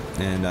good,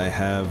 and I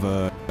have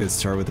a good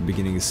start with the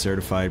beginning of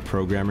certified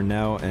programmer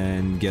now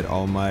and get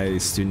all my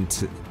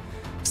student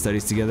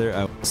studies together.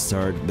 I'll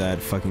start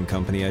that fucking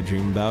company I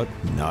dream about.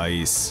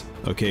 Nice.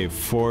 Okay,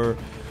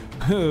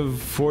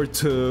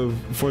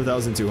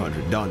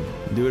 4,200. Done.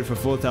 Do it for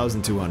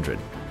 4,200.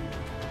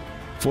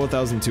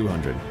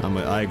 4,200.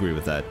 I agree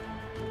with that.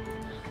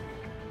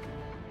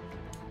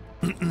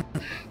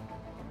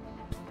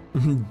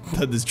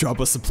 Just drop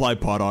a supply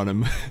pod on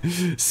him.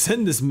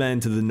 Send this man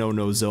to the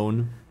no-no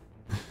zone.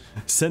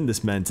 Send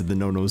this man to the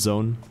no-no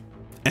zone.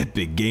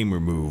 Epic gamer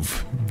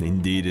move.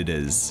 Indeed it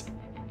is.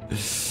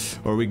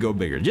 Or we go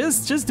bigger.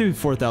 Just do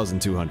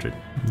 4,200.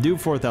 Do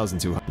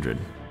 4,200.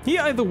 He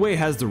either way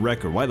has the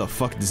record. Why the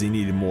fuck does he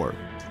need more?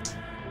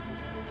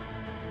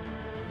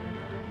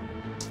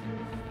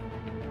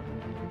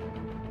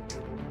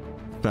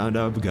 Found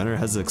out Gunner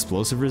has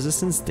explosive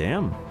resistance?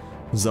 Damn.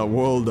 The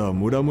world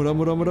muda.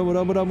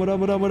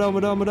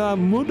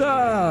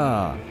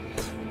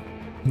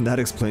 That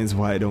explains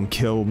why I don't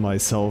kill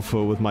myself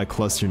with my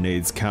cluster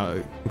nades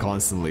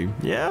constantly.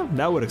 Yeah,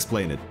 that would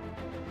explain it.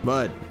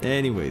 But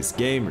anyways,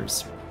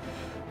 gamers.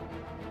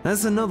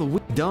 That's another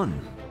week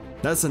done.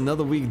 That's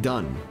another week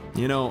done.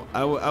 You know,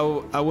 I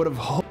would have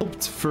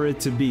hoped for it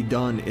to be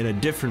done in a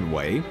different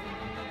way.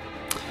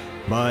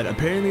 But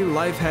apparently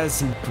life has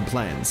some different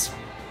plans.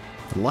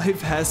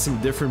 Life has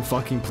some different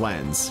fucking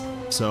plans.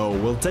 So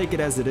we'll take it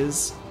as it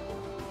is.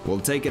 We'll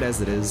take it as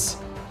it is.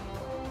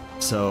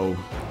 So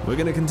we're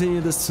gonna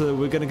continue this.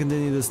 We're gonna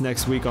continue this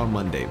next week on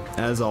Monday,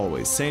 as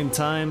always. Same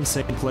time,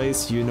 same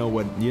place. You know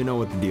what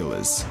the deal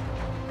is.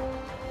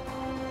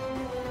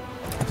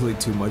 I played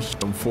too much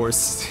Jump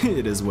Force.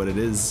 It is what it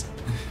is.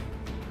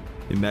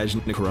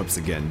 Imagine it corrupts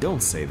again.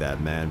 Don't say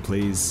that, man,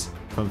 please.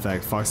 Fun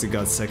fact: Foxy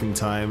got second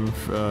time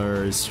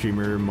for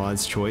streamer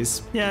mod's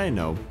choice. Yeah, I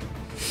know.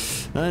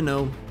 I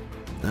know.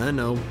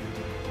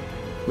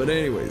 But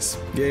anyways,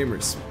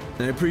 gamers,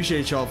 I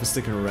appreciate y'all for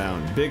sticking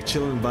around. Big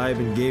chillin',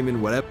 vibing,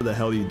 gaming, whatever the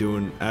hell you're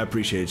doing, I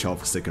appreciate y'all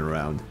for sticking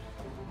around.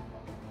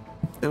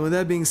 And with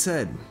that being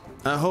said,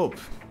 I hope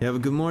you have a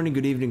good morning,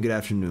 good evening, good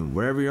afternoon,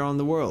 wherever you're on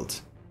the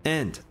world.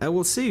 And I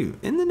will see you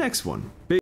in the next one.